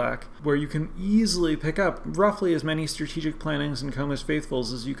into blue-black, where you can easily pick up roughly as many strategic plannings and Koma's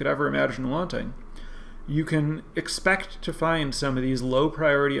Faithfuls as you could ever imagine wanting, you can expect to find some of these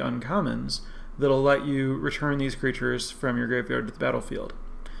low-priority uncommons that'll let you return these creatures from your graveyard to the battlefield.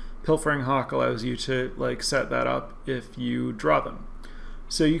 Pilfering Hawk allows you to like set that up if you draw them.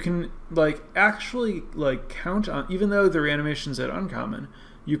 So you can like actually like count on, even though the reanimation's at uncommon,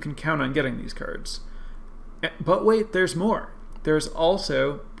 you can count on getting these cards. But wait, there's more. There's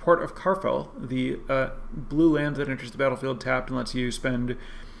also Port of Karfel, the blue land that enters the battlefield tapped and lets you spend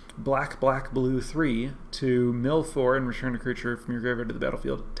black, black, blue 3 to mill 4 and return a creature from your graveyard to the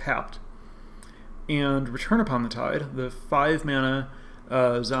battlefield tapped. And Return Upon the Tide, the 5 mana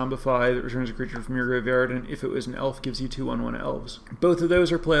Zombify that returns a creature from your graveyard, and if it was an elf, gives you 2/1/1 elves. Both of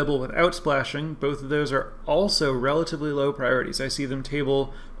those are playable without splashing. Both of those are also relatively low priorities. I see them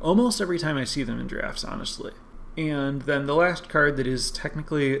table almost every time I see them in drafts, honestly. And then the last card that is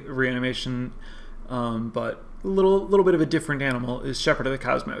technically reanimation, but a little bit of a different animal, is Shepherd of the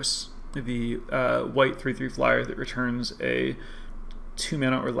Cosmos, the white 3/3 flyer that returns a 2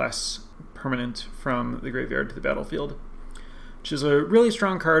 mana or less permanent from the graveyard to the battlefield, which is a really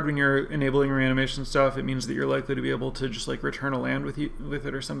strong card when you're enabling reanimation stuff. It means that you're likely to be able to just like return a land with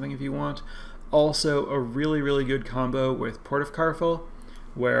it or something if you want. Also a really, really good combo with Port of Karfel,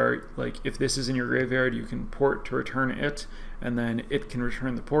 where like if this is in your graveyard, you can port to return it, and then it can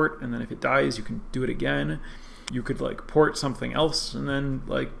return the port, and then if it dies, you can do it again. You could like port something else and then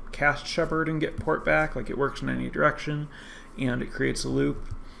like cast Shepherd and get port back. Like it works in any direction, and it creates a loop.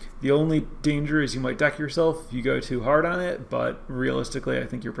 The only danger is you might deck yourself if you go too hard on it, but realistically I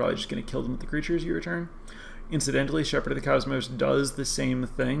think you're probably just going to kill them with the creatures you return. Incidentally, Shepherd of the Cosmos does the same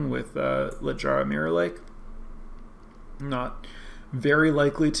thing with Littjara Mirrorlake. Not very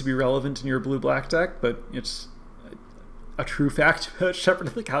likely to be relevant in your blue-black deck, but it's a true fact about Shepherd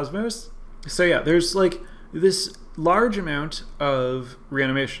of the Cosmos. So yeah, there's like this large amount of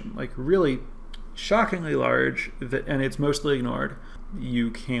reanimation, like really shockingly large, and it's mostly ignored.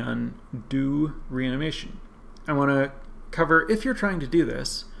 You can do reanimation. I want to cover, if you're trying to do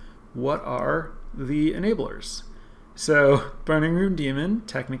this, what are the enablers? So Burning Room Demon,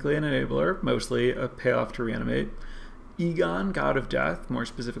 technically an enabler, mostly a payoff to reanimate. Egon, God of Death, more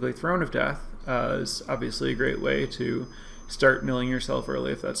specifically Throne of Death, is obviously a great way to start milling yourself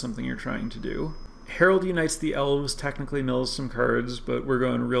early if that's something you're trying to do. Herald Unites the Elves technically mills some cards, but we're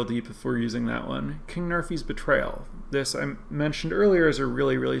going real deep if we're using that one. King Narfi's Betrayal. This I mentioned earlier is a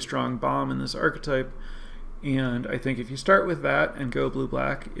really, really strong bomb in this archetype, and I think if you start with that and go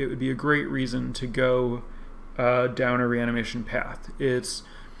blue-black, it would be a great reason to go down a reanimation path. It's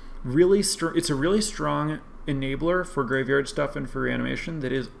a really strong enabler for graveyard stuff and for reanimation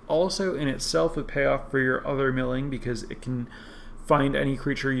that is also in itself a payoff for your other milling, because it can find any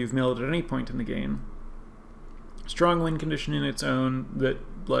creature you've milled at any point in the game. Strong win condition in its own that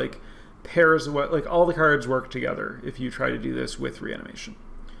like pairs what, like all the cards work together if you try to do this with reanimation.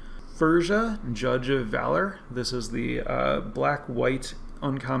 Furja, Judge of Valor. This is the black-white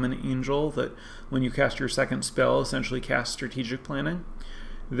uncommon angel that when you cast your second spell essentially casts Strategic Planning.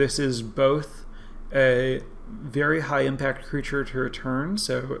 This is both a very high impact creature to return,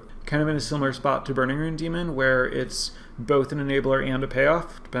 so kind of in a similar spot to Burning Rune Demon, where it's both an enabler and a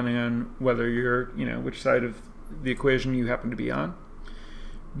payoff, depending on whether you're, which side of the equation you happen to be on.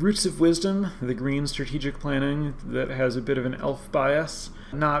 Roots of Wisdom, the green Strategic Planning that has a bit of an elf bias.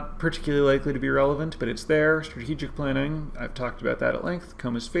 Not particularly likely to be relevant, but it's there. Strategic Planning, I've talked about that at length.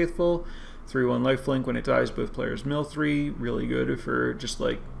 Coma's Faithful, 3/1 lifelink. When it dies, both players mill 3. Really good for just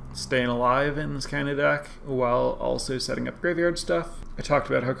like staying alive in this kind of deck, while also setting up graveyard stuff. I talked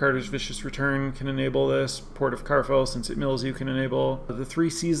about how Karder's Vicious Return can enable this. Port of Karfel, since it mills you, can enable. The 3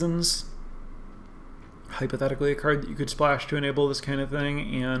 Seasons, hypothetically a card that you could splash to enable this kind of thing,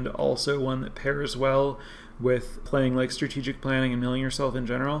 and also one that pairs well with playing like Strategic Planning and milling yourself in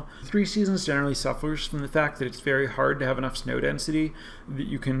general. 3 Seasons generally suffers from the fact that it's very hard to have enough snow density that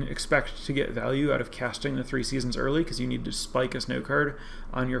you can expect to get value out of casting the 3 Seasons early, because you need to spike a snow card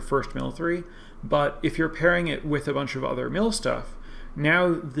on your first mill 3. But if you're pairing it with a bunch of other mill stuff,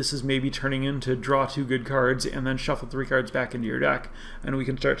 now this is maybe turning into draw 2 good cards and then shuffle 3 cards back into your deck, and we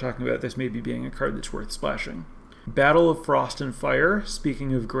can start talking about this maybe being a card that's worth splashing. Battle of Frost and Fire,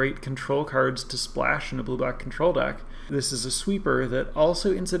 speaking of great control cards to splash in a blue-black control deck, this is a sweeper that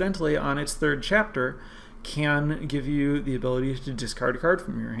also, incidentally, on its 3rd chapter, can give you the ability to discard a card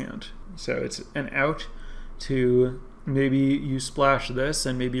from your hand. So it's an out to maybe you splash this,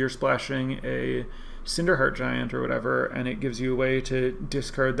 and maybe you're splashing a Cinderheart Giant or whatever, and it gives you a way to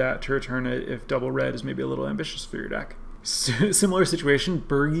discard that to return it if double red is maybe a little ambitious for your deck. Similar situation,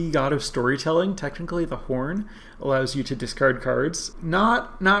 Birgi, God of Storytelling. Technically the horn allows you to discard cards.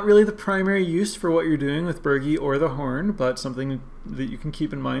 Not really the primary use for what you're doing with Birgi or the horn, but something that you can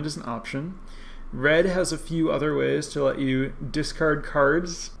keep in mind as an option. Red has a few other ways to let you discard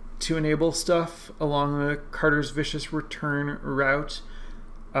cards to enable stuff along the Karder's Vicious Return route.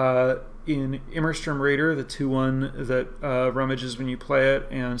 In Immerstrom Raider, the 2/1 that rummages when you play it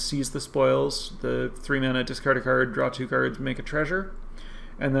and seize the spoils, the 3 mana discard a card, draw 2 cards, make a treasure.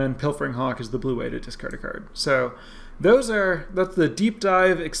 And then Pilfering Hawk is the blue way to discard a card. So that's the deep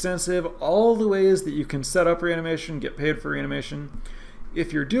dive, extensive, all the ways that you can set up reanimation, get paid for reanimation.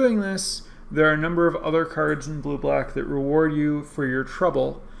 If you're doing this, there are a number of other cards in blue-black that reward you for your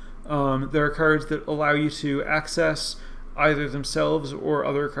trouble. There are cards that allow you to access either themselves or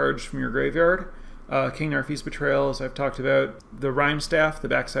other cards from your graveyard. King Narfi's Betrayal, as I've talked about. The Rhyme Staff, the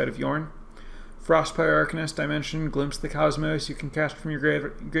backside of Yorn. Frostpire Arcanist, I mentioned. Glimpse the Cosmos, you can cast from your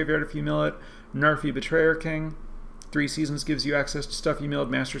graveyard if you mill it. Narfi Betrayer King. 3 Seasons gives you access to stuff you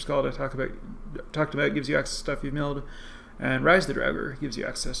milled. Master Scald, I talked about gives you access to stuff you've milled. And Rise the Draugr gives you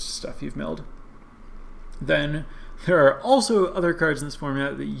access to stuff you've milled. Then there are also other cards in this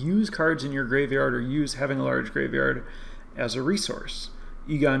format that use cards in your graveyard or use having a large graveyard as a resource.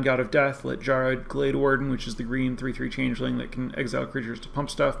 Egon, God of Death, Lit Jarad, Glade Warden, which is the green 3/3 changeling that can exile creatures to pump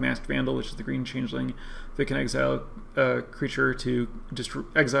stuff, Masked Vandal, which is the green changeling that can exile a creature to just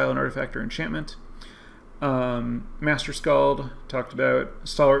exile an artifact or enchantment. Master Scald, talked about.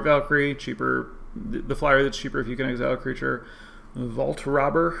 Stalwart Valkyrie, cheaper, the flyer that's cheaper if you can exile a creature. Vault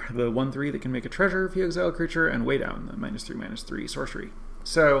Robber, the 1/3 that can make a treasure if you exile a creature, and Way Down, the -3/3 sorcery.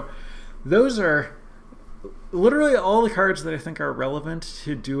 So those are literally all the cards that I think are relevant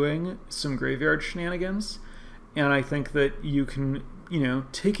to doing some graveyard shenanigans. And I think that you can,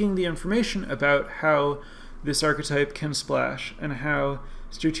 taking the information about how this archetype can splash and how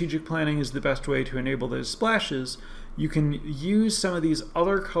Strategic Planning is the best way to enable those splashes, you can use some of these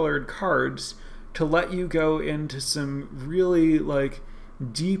other colored cards to let you go into some really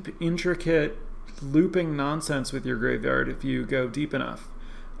deep, intricate looping nonsense with your graveyard if you go deep enough.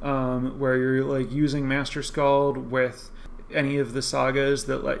 Where you're using Master Scald with any of the sagas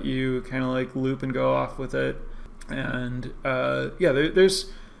that let you kind of loop and go off with it. And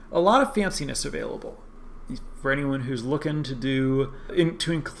there's a lot of fanciness available for anyone who's looking to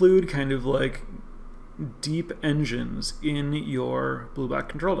include kind of deep engines in your blue-black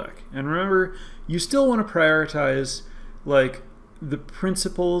control deck. And remember, you still want to prioritize the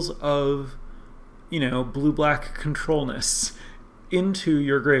principles of blue-black controlness into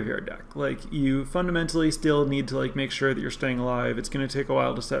your graveyard deck. You fundamentally still need to make sure that you're staying alive. It's going to take a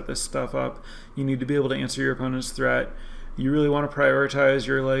while to set this stuff up. You need to be able to answer your opponent's threat. You really want to prioritize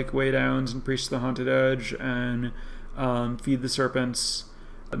your Way Downs and Priest of the Haunted Edge and Feed the Serpents,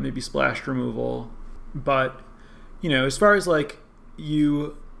 maybe Splash removal. But as far as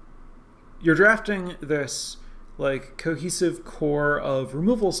you're drafting this like cohesive core of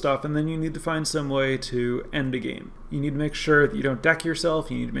removal stuff, and then you need to find some way to end a game. You need to make sure that you don't deck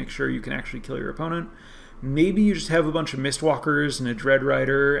yourself. You need to make sure you can actually kill your opponent. Maybe you just have a bunch of Mistwalkers and a Dread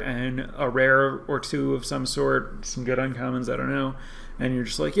Rider and a rare or two of some sort, some good uncommons, I don't know, and you're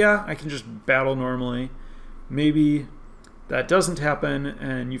just like, yeah, I can just battle normally. Maybe that doesn't happen,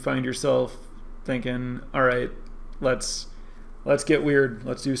 and you find yourself thinking, all right, let's get weird.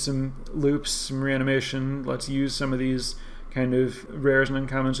 Let's do some loops, some reanimation. Let's use some of these kind of rares and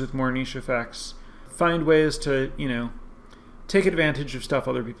uncommons with more niche effects. Find ways to, you know, take advantage of stuff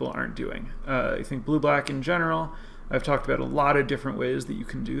other people aren't doing. I think blue-black in general, I've talked about a lot of different ways that you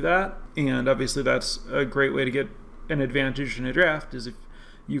can do that, and obviously that's a great way to get an advantage in a draft, is if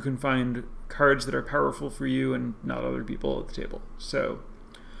you can find cards that are powerful for you and not other people at the table. So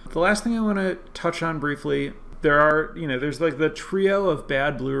the last thing I want to touch on briefly, there's like the trio of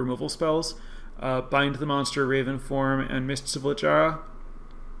bad blue removal spells, Bind the Monster, Raven Form, and Mists of Littjara.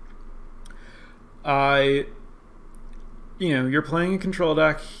 You're playing a control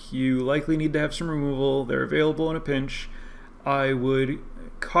deck, you likely need to have some removal, they're available in a pinch. I would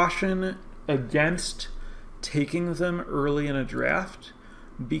caution against taking them early in a draft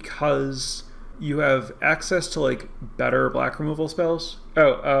because you have access to like better black removal spells.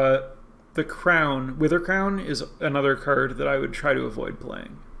 The Crown, Wither Crown is another card that I would try to avoid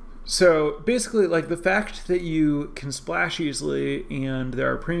playing. So basically, like, the fact that you can splash easily and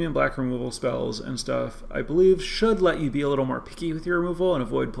there are premium black removal spells and stuff, I believe should let you be a little more picky with your removal and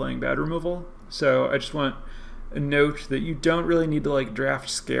avoid playing bad removal. So I just want a note that you don't really need to like draft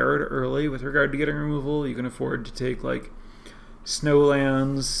scared early with regard to getting removal. You can afford to take like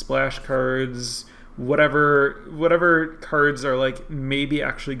Snowlands, splash cards, whatever cards are like maybe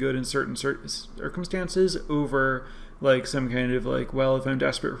actually good in certain circumstances over like some kind of like, well, if I'm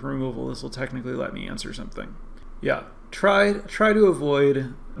desperate for removal, this will technically let me answer something. Yeah, try to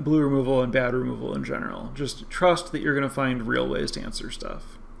avoid blue removal and bad removal in general. Just trust that you're going to find real ways to answer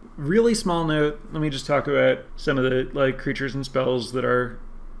stuff. Really small note, let me just talk about some of the like creatures and spells that are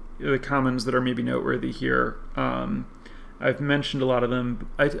the commons that are maybe noteworthy here. I've mentioned a lot of them.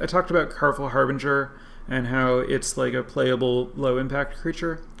 I talked about Carful Harbinger and how it's like a playable low impact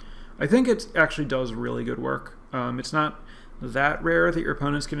creature. I think it actually does really good work. It's not that rare that your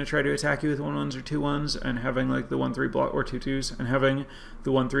opponent's going to try to attack you with 1/1s or 2/1s, and having like the 1/3 block or 2/2s, and having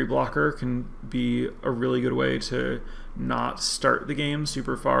the 1/3 blocker can be a really good way to not start the game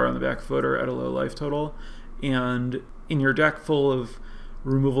super far on the back foot or at a low life total. And in your deck full of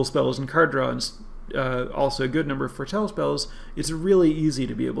removal spells and card draws, also a good number of foretell spells, it's really easy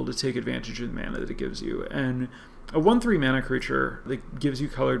to be able to take advantage of the mana that it gives you. And a 1/3 mana creature that gives you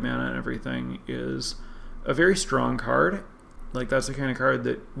colored mana and everything is a very strong card. Like, that's the kind of card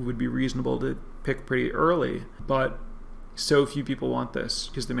that would be reasonable to pick pretty early, but so few people want this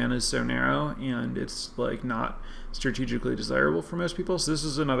because the mana is so narrow and it's like not strategically desirable for most people. So this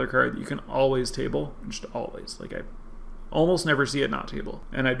is another card that you can always table, just always. Like, I almost never see it not table,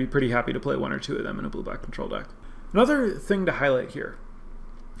 and I'd be pretty happy to play 1 or 2 of them in a blue-black control deck. Another thing to highlight here,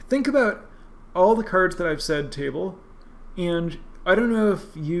 think about all the cards that I've said table, and I don't know if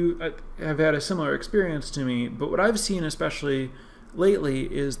you have had a similar experience to me, but what I've seen especially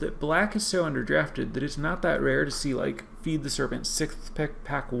lately is that black is so underdrafted that it's not that rare to see like Feed the Serpent 6th pick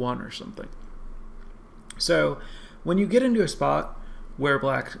pack 1 or something. So when you get into a spot where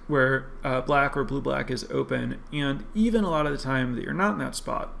black or blue-black is open, and even a lot of the time that you're not in that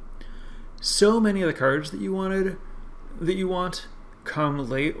spot, so many of the cards that you want come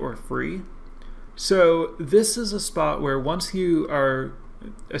late or free. So this is a spot where once you are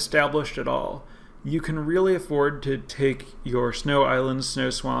established at all, you can really afford to take your Snow Islands,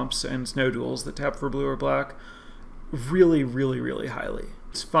 Snow Swamps, and Snow Duels that tap for blue or black really, really, really highly.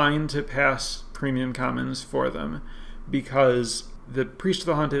 It's fine to pass premium commons for them because the Priest of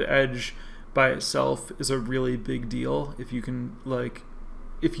the Haunted Edge by itself is a really big deal if you can, like,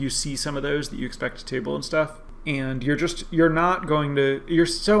 if you see some of those that you expect to table and stuff. And you're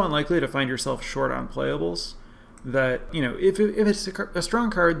so unlikely to find yourself short on playables that, you know, if it's a strong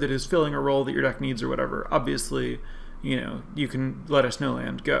card that is filling a role that your deck needs or whatever, obviously, you know, you can let a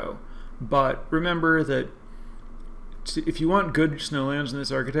Snowland go. But remember that if you want good Snowlands in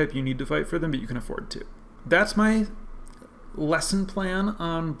this archetype, you need to fight for them, but you can afford to. That's my lesson plan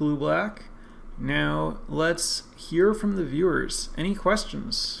on blue-black. Now let's hear from the viewers. Any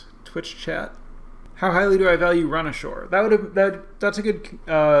questions? Twitch chat. How highly do I value Run Ashore? That's a good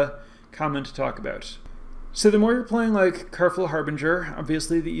comment to talk about. So the more you're playing like Careful Harbinger,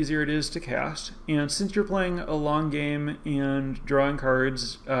 obviously the easier it is to cast. And since you're playing a long game and drawing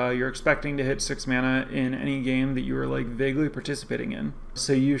cards, you're expecting to hit 6 mana in any game that you are like vaguely participating in.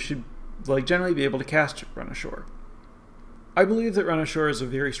 So you should like generally be able to cast Run Ashore. I believe that Run Ashore is a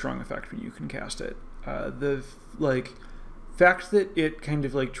very strong effect when you can cast it. The like fact that it kind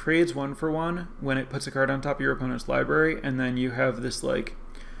of like trades 1-for-1 when it puts a card on top of your opponent's library, and then you have this like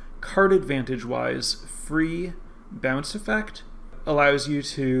card advantage wise free bounce effect allows you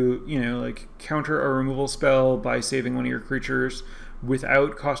to, you know, like counter a removal spell by saving one of your creatures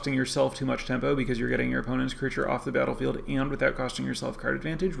without costing yourself too much tempo, because you're getting your opponent's creature off the battlefield, and without costing yourself card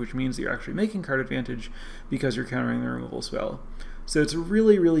advantage, which means that you're actually making card advantage because you're countering the removal spell. So it's a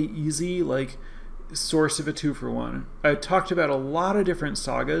really, really easy like source of a 2-for-1. I talked about a lot of different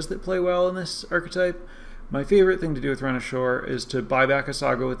sagas that play well in this archetype. My favorite thing to do with Run Ashore is to buy back a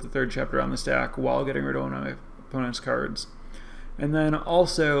saga with the 3rd chapter on the stack while getting rid of one of my opponent's cards. And then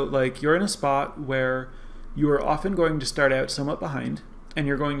also, like, you're in a spot where you are often going to start out somewhat behind, and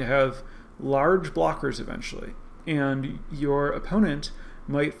you're going to have large blockers eventually. And your opponent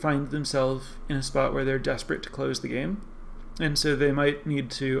might find themselves in a spot where they're desperate to close the game. And so they might need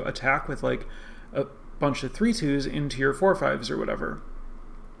to attack with like a bunch of 3/2s into your 4/5s or whatever,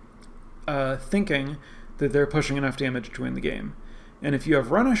 thinking that they're pushing enough damage to win the game. And if you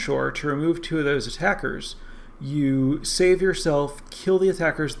have Run Ashore to remove 2 of those attackers, you save yourself, kill the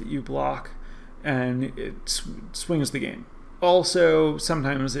attackers that you block, and it swings the game. Also,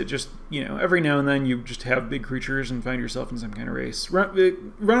 sometimes it just, you know, every now and then you just have big creatures and find yourself in some kind of race.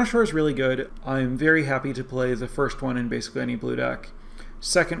 Run Ashore is really good. I'm very happy to play the first one in basically any blue deck.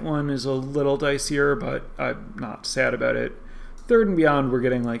 Second one is a little dicier, but I'm not sad about it. Third and beyond, we're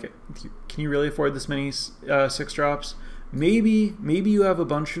getting like, can you really afford this many 6-drops? Maybe you have a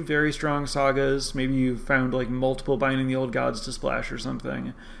bunch of very strong sagas. Maybe you found like multiple Binding the Old Gods to splash or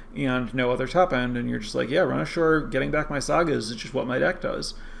something, and no other top end, and you're just like, yeah, Run Ashore, getting back my sagas is just what my deck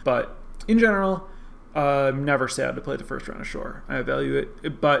does. But in general, I'm never sad to play the first Run Ashore. I value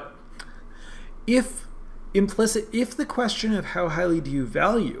it. But if the question of how highly do you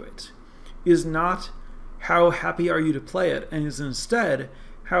value it is not how happy are you to play it, and is instead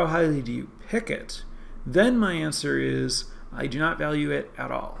how highly do you pick it, then my answer is I do not value it at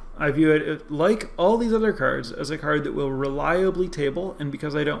all. I view it, like all these other cards, as a card that will reliably table, and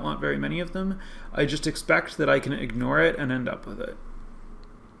because I don't want very many of them, I just expect that I can ignore it and end up with it.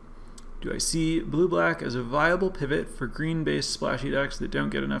 Do I see blue-black as a viable pivot for green-based splashy decks that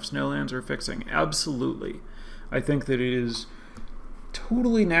don't get enough snowlands or fixing? Absolutely. I think that it is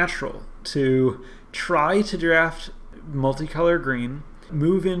totally natural to try to draft multicolor green,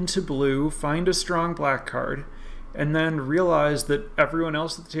 move into blue, find a strong black card, and then realize that everyone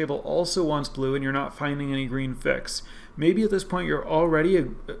else at the table also wants blue and you're not finding any green fix. Maybe at this point you're already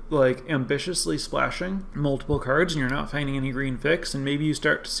like ambitiously splashing multiple cards and you're not finding any green fix, and maybe you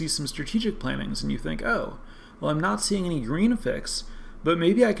start to see some strategic plannings and you think, oh, well, I'm not seeing any green fix, but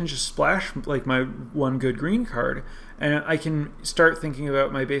maybe I can just splash like my one good green card, and I can start thinking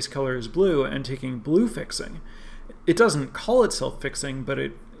about my base color as blue and taking blue fixing. It doesn't call itself fixing, but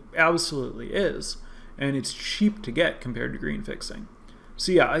it absolutely is, and it's cheap to get compared to green fixing.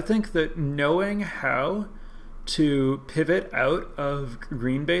 So yeah, I think that knowing how to pivot out of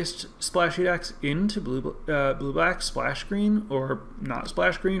green-based splashy decks into blue-black splash green, or not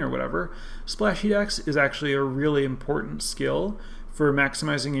splash green, or whatever splashy decks, is actually a really important skill for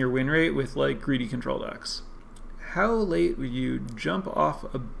maximizing your win rate with like greedy control decks. How late would you jump off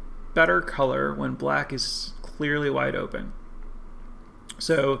a better color when black is clearly wide open?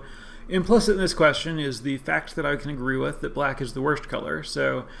 So implicit in this question is the fact that I can agree with that black is the worst color.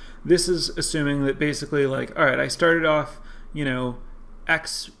 So this is assuming that basically like, all right, I started off, you know,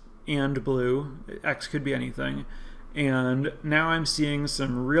 X and blue, X could be anything, and now I'm seeing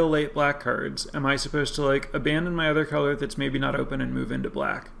some real late black cards. Am I supposed to like abandon my other color that's maybe not open and move into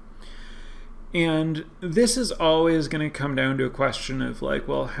black? And this is always going to come down to a question of like,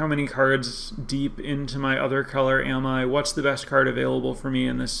 well, how many cards deep into my other color am I? What's the best card available for me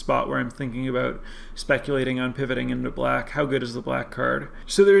in this spot where I'm thinking about speculating on pivoting into black? How good is the black card?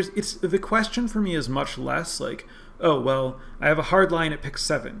 So the question for me is much less like, oh, well, I have a hard line at pick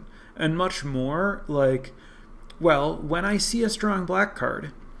 7, and much more like, well, when I see a strong black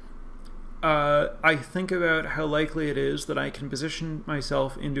card, I think about how likely it is that I can position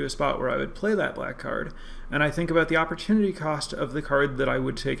myself into a spot where I would play that black card, and I think about the opportunity cost of the card that I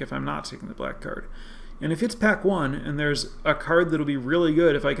would take if I'm not taking the black card. And if it's pack 1, and there's a card that'll be really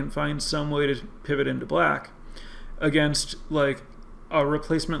good if I can find some way to pivot into black, against like a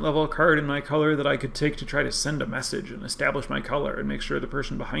replacement level card in my color that I could take to try to send a message and establish my color and make sure the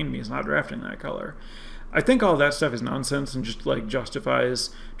person behind me is not drafting that color. I think all that stuff is nonsense and just like justifies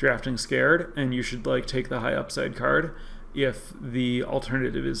drafting scared, and you should like take the high upside card if the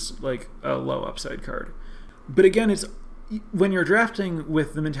alternative is like a low upside card. But again, it's when you're drafting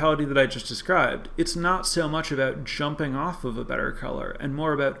with the mentality that I just described, it's not so much about jumping off of a better color and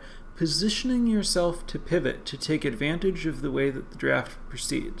more about positioning yourself to pivot, to take advantage of the way that the draft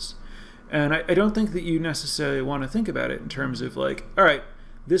proceeds. And I don't think that you necessarily want to think about it in terms of like, all right,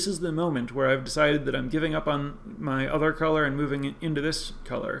 this is the moment where I've decided that I'm giving up on my other color and moving into this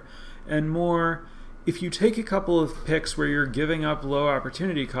color. And more, if you take a couple of picks where you're giving up low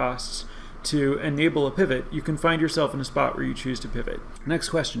opportunity costs to enable a pivot, you can find yourself in a spot where you choose to pivot. Next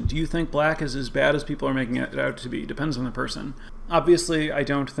question, do you think black is as bad as people are making it out to be? Depends on the person. Obviously, I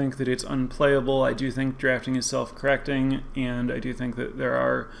don't think that it's unplayable. I do think drafting is self-correcting, and I do think that there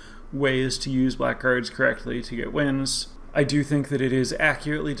are ways to use black cards correctly to get wins. I do think that it is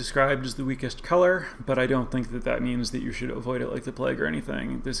accurately described as the weakest color, but I don't think that that means that you should avoid it like the plague or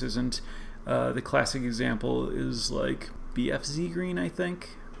anything. This isn't, the classic example is like BFZ green, I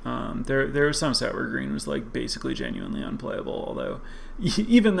think. There was some set where green was like basically genuinely unplayable, although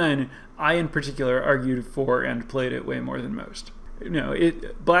even then, I in particular argued for and played it way more than most. No,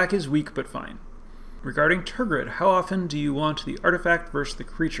 black is weak but fine. Regarding Tergrid, how often do you want the artifact versus the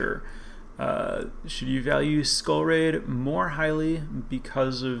creature? Should you value Skull Raid more highly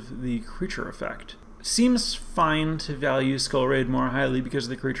because of the creature effect? Seems fine to value Skull Raid more highly because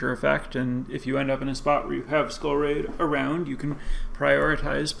of the creature effect, and if you end up in a spot where you have Skull Raid around, you can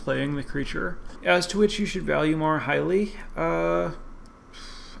prioritize playing the creature. As to which you should value more highly,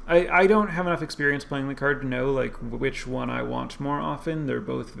 I don't have enough experience playing the card to know like which one I want more often. They're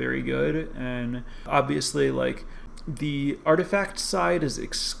both very good, and obviously like the artifact side is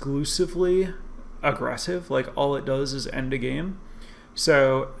exclusively aggressive, like all it does is end a game.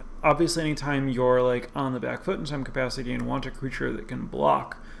 So obviously anytime you're like on the back foot in some capacity and want a creature that can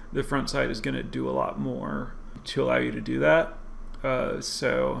block, the front side is going to do a lot more to allow you to do that.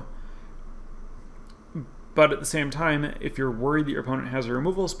 But at the same time, if you're worried that your opponent has a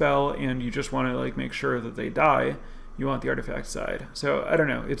removal spell and you just want to like make sure that they die, you want the artifact side. So I don't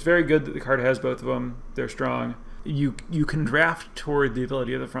know. It's very good that the card has both of them. They're strong. You can draft toward the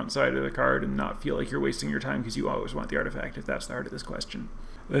ability of the front side of the card and not feel like you're wasting your time because you always want the artifact, if that's the heart of this question.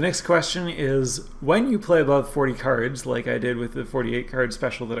 The next question is, when you play above 40 cards, like I did with the 48 card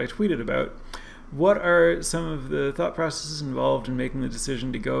special that I tweeted about, what are some of the thought processes involved in making the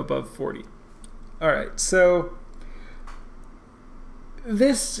decision to go above 40? Alright, so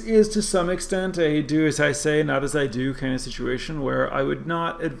this is to some extent a do as I say, not as I do kind of situation where I would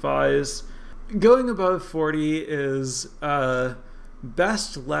not advise. Going above 40 is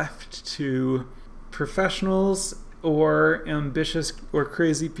best left to professionals or ambitious or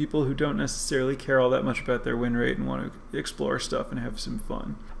crazy people who don't necessarily care all that much about their win rate and want to explore stuff and have some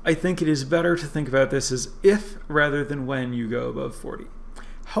fun. I think it is better to think about this as if rather than when you go above 40.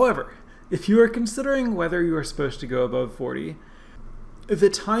 However, if you are considering whether you are supposed to go above 40, the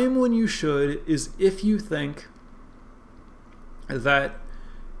time when you should is if you think that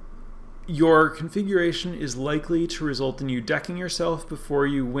your configuration is likely to result in you decking yourself before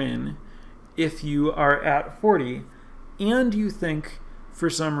you win if you are at 40, and you think for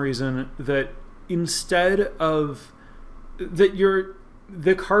some reason that instead of that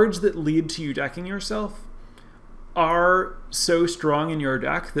the cards that lead to you decking yourself are so strong in your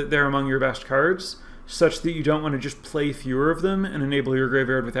deck that they're among your best cards, such that you don't want to just play fewer of them and enable your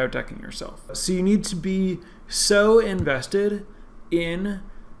graveyard without decking yourself. So you need to be so invested in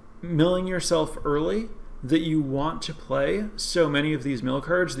milling yourself early that you want to play so many of these mill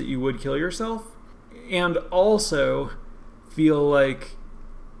cards that you would kill yourself, and also feel like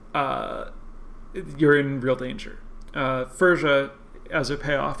you're in real danger. Furja, as a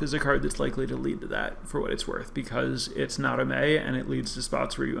payoff, is a card that's likely to lead to that for what it's worth, because it's not a May and it leads to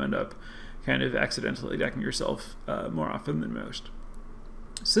spots where you end up kind of accidentally decking yourself more often than most.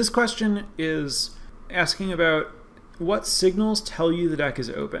 So this question is asking about what signals tell you the deck is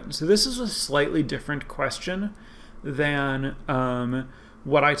open. So this is a slightly different question than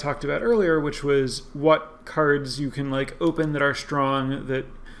what I talked about earlier, which was what cards you can like open that are strong that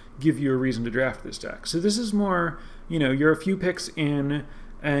give you a reason to draft this deck. So this is more, you know, you're a few picks in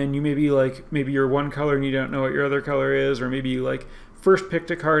and you maybe you're one color and you don't know what your other color is, or maybe you like first picked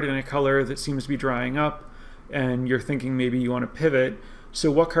a card in a color that seems to be drying up and you're thinking maybe you want to pivot.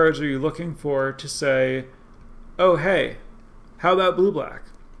 So what cards are you looking for to say, oh hey, how about blue-black?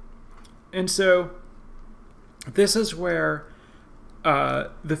 And so this is where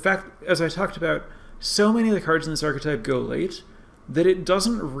the fact, as I talked about, so many of the cards in this archetype go late that it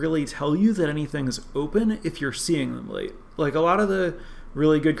doesn't really tell you that anything's open if you're seeing them late. Like a lot of the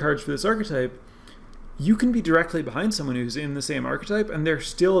really good cards for this archetype, you can be directly behind someone who's in the same archetype and they're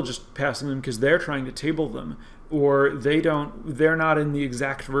still just passing them because they're trying to table them, or they're not in the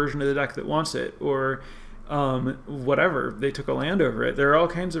exact version of the deck that wants it, or whatever, they took a land over it. There are all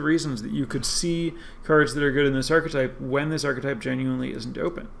kinds of reasons that you could see cards that are good in this archetype when this archetype genuinely isn't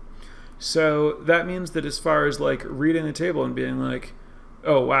open. So that means that as far as like reading the table and being like,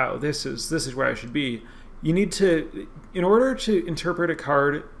 oh wow, this is where I should be, you need to, in order to interpret a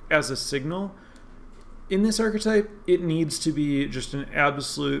card as a signal, in this archetype, it needs to be just an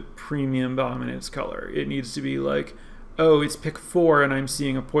absolute premium dominance color. It needs to be like, oh, it's pick 4 and I'm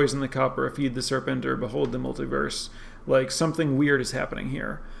seeing a Poison the Cup or a Feed the Serpent or Behold the Multiverse. Like something weird is happening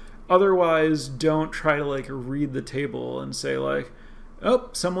here. Otherwise, don't try to like read the table and say like, oh,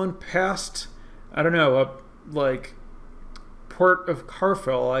 someone passed, I don't know, a like Port of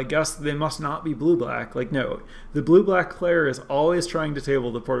Carfell, I guess they must not be blue-black. Like, no, the blue-black player is always trying to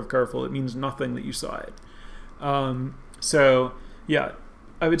table the Port of Carfell. It means nothing that you saw it. So, yeah,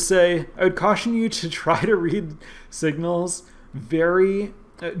 I would caution you to try to read signals very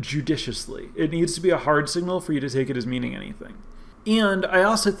judiciously. It needs to be a hard signal for you to take it as meaning anything. And I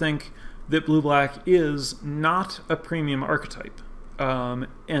also think that blue-black is not a premium archetype.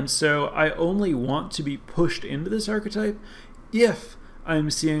 And so I only want to be pushed into this archetype if I'm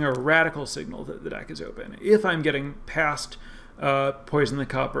seeing a radical signal that the deck is open. If I'm getting past Poison the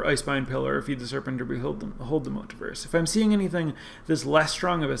Cup or Icebind Pillar or Feed the Serpent or Behold the Multiverse. If I'm seeing anything that's less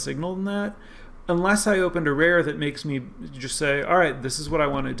strong of a signal than that, unless I opened a rare that makes me just say, all right, this is what I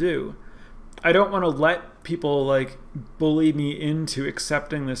want to do, I don't want to let people like bully me into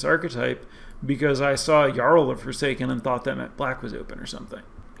accepting this archetype because I saw Jarl of Forsaken and thought that meant black was open or something.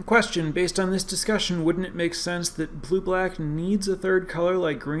 Question, based on this discussion, wouldn't it make sense that blue-black needs a third color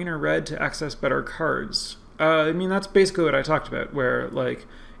like green or red to access better cards? I mean, that's basically what I talked about, where like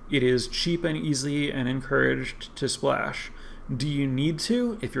it is cheap and easy and encouraged to splash. Do you need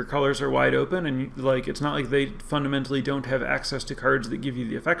to if your colors are wide open and like it's not like they fundamentally don't have access to cards that give you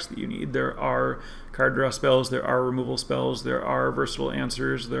the effects that you need? There are card draw spells, there are removal spells, there are versatile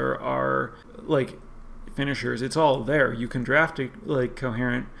answers, there are like finishers. It's all there. You can draft a like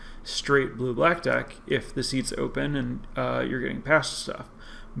coherent straight blue-black deck if the seat's open and you're getting past stuff,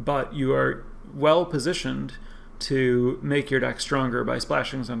 but you are well positioned to make your deck stronger by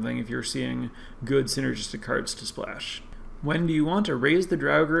splashing something if you're seeing good synergistic cards to splash. When do you want to raise the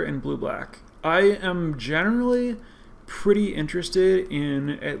Draugr in blue-black? I am generally pretty interested in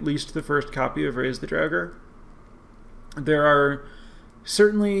at least the first copy of Raise the Draugr. There are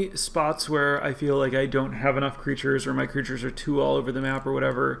certainly spots where I feel like I don't have enough creatures or my creatures are too all over the map or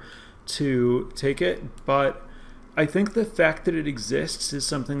whatever to take it, but I think the fact that it exists is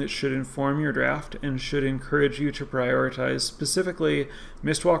something that should inform your draft and should encourage you to prioritize specifically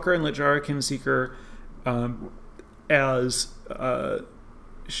Mistwalker and Littjara Kinseeker as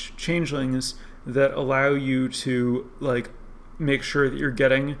changelings that allow you to like make sure that you're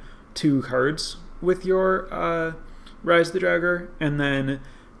getting 2 cards with your Rise of the Draugr, and then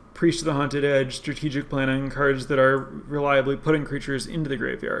Priest of the Haunted Edge, strategic planning cards that are reliably putting creatures into the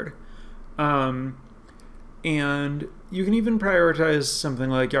graveyard. And you can even prioritize something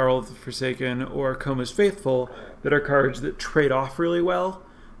like Jarl of the Forsaken or Koma's Faithful that are cards that trade off really well.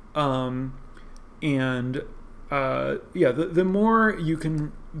 The more you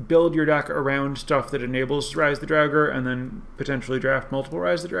can build your deck around stuff that enables Rise the Draugr and then potentially draft multiple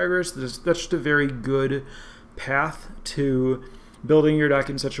Rise the Draugrs, that's just a very good path to building your deck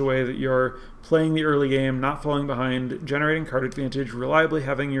in such a way that you're playing the early game, not falling behind, generating card advantage, reliably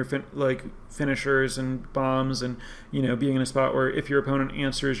having your finishers and bombs, and being in a spot where if your opponent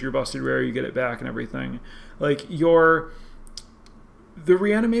answers your busted rare, you get it back and everything. Like the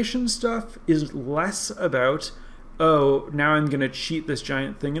reanimation stuff is less about, oh, now I'm going to cheat this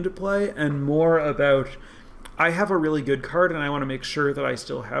giant thing into play, and more about, I have a really good card and I want to make sure that I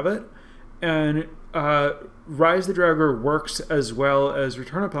still have it. And Rise the Draugr works as well as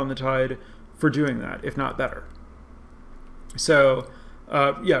Return Upon the Tide for doing that, if not better. So,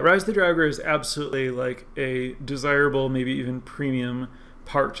 Rise the Draugr is absolutely like a desirable, maybe even premium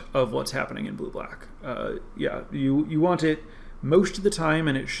part of what's happening in blue-black. You want it most of the time,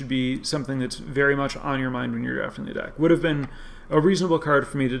 and it should be something that's very much on your mind when you're drafting the deck. Would have been a reasonable card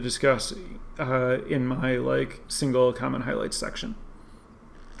for me to discuss in my like single common highlights section.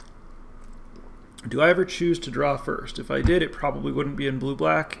 Do I ever choose to draw first? If I did, it probably wouldn't be in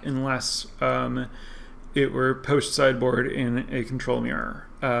blue-black unless it were post sideboard in a control mirror.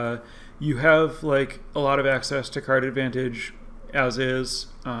 You have like a lot of access to card advantage as is,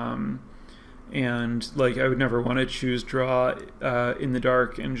 and like I would never want to choose draw in the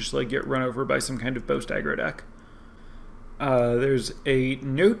dark and just like get run over by some kind of Boast aggro deck. There's a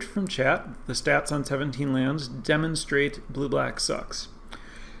note from chat. The stats on 17 lands demonstrate blue-black sucks.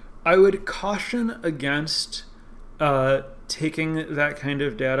 I would caution against taking that kind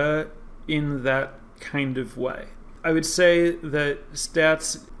of data in that kind of way. I would say that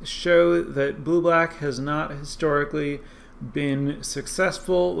stats show that blue-black has not historically been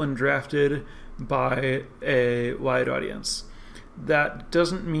successful when drafted by a wide audience. That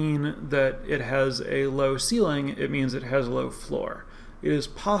doesn't mean that it has a low ceiling, it means it has a low floor. It is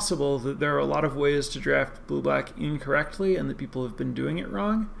possible that there are a lot of ways to draft blue-black incorrectly and that people have been doing it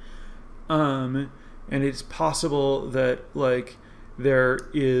wrong. And it's possible that like there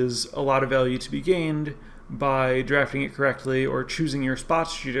is a lot of value to be gained by drafting it correctly or choosing your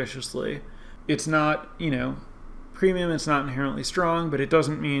spots judiciously. It's not, premium, it's not inherently strong, but it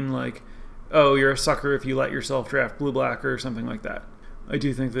doesn't mean like, oh, you're a sucker if you let yourself draft blue-black or something like that. I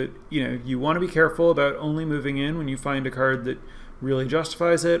do think that, you want to be careful about only moving in when you find a card that really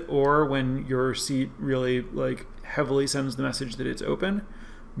justifies it or when your seat really like heavily sends the message that it's open.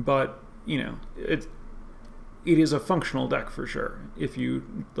 But, it is a functional deck for sure if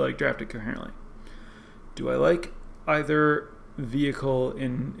you like draft it coherently. Do I like any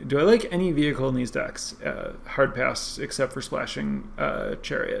vehicle in these decks? Hard pass, except for splashing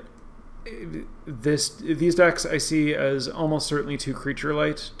Chariot. These decks I see as almost certainly too creature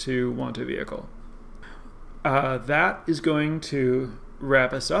light to want a vehicle. That is going to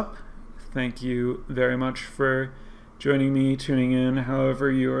wrap us up. Thank you very much for joining me, tuning in,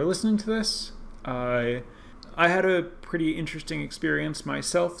 however you are listening to this. I had a pretty interesting experience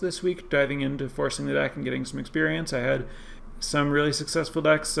myself this week, diving into forcing the deck and getting some experience. I had some really successful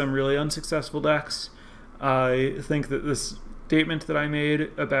decks, some really unsuccessful decks. I think that this statement that I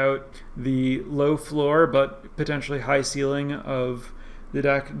made about the low floor but potentially high ceiling of the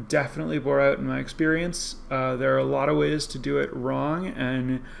deck definitely bore out in my experience. There are a lot of ways to do it wrong,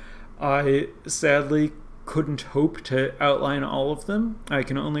 and I sadly couldn't hope to outline all of them. I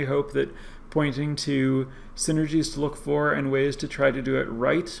can only hope that pointing to synergies to look for and ways to try to do it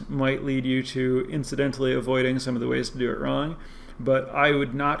right might lead you to incidentally avoiding some of the ways to do it wrong. But I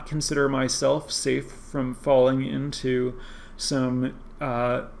would not consider myself safe from falling into some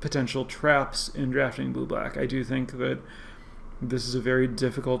potential traps in drafting blue-black. I do think that this is a very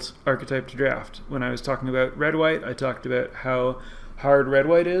difficult archetype to draft. When I was talking about red-white, I talked about how hard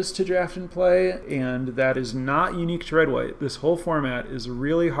red-white is to draft and play, and that is not unique to red-white. This whole format is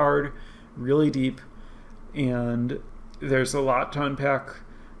really hard, really deep, and there's a lot to unpack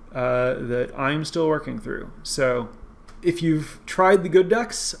that I'm still working through. So if you've tried the good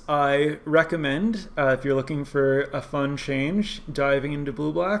decks, I recommend, if you're looking for a fun change, diving into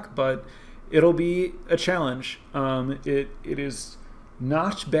blue-black, but it'll be a challenge. It is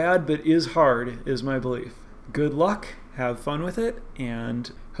not bad, but is hard, is my belief. Good luck, have fun with it,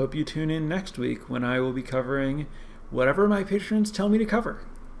 and hope you tune in next week when I will be covering whatever my patrons tell me to cover.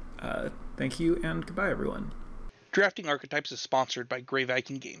 Thank you, and goodbye, everyone. Drafting Archetypes is sponsored by Grey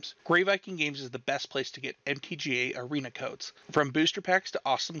Viking Games. Grey Viking Games is the best place to get MTGA arena codes. From booster packs to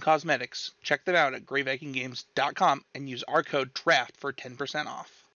awesome cosmetics, check them out at greyvikinggames.com and use our code DRAFT for 10% off.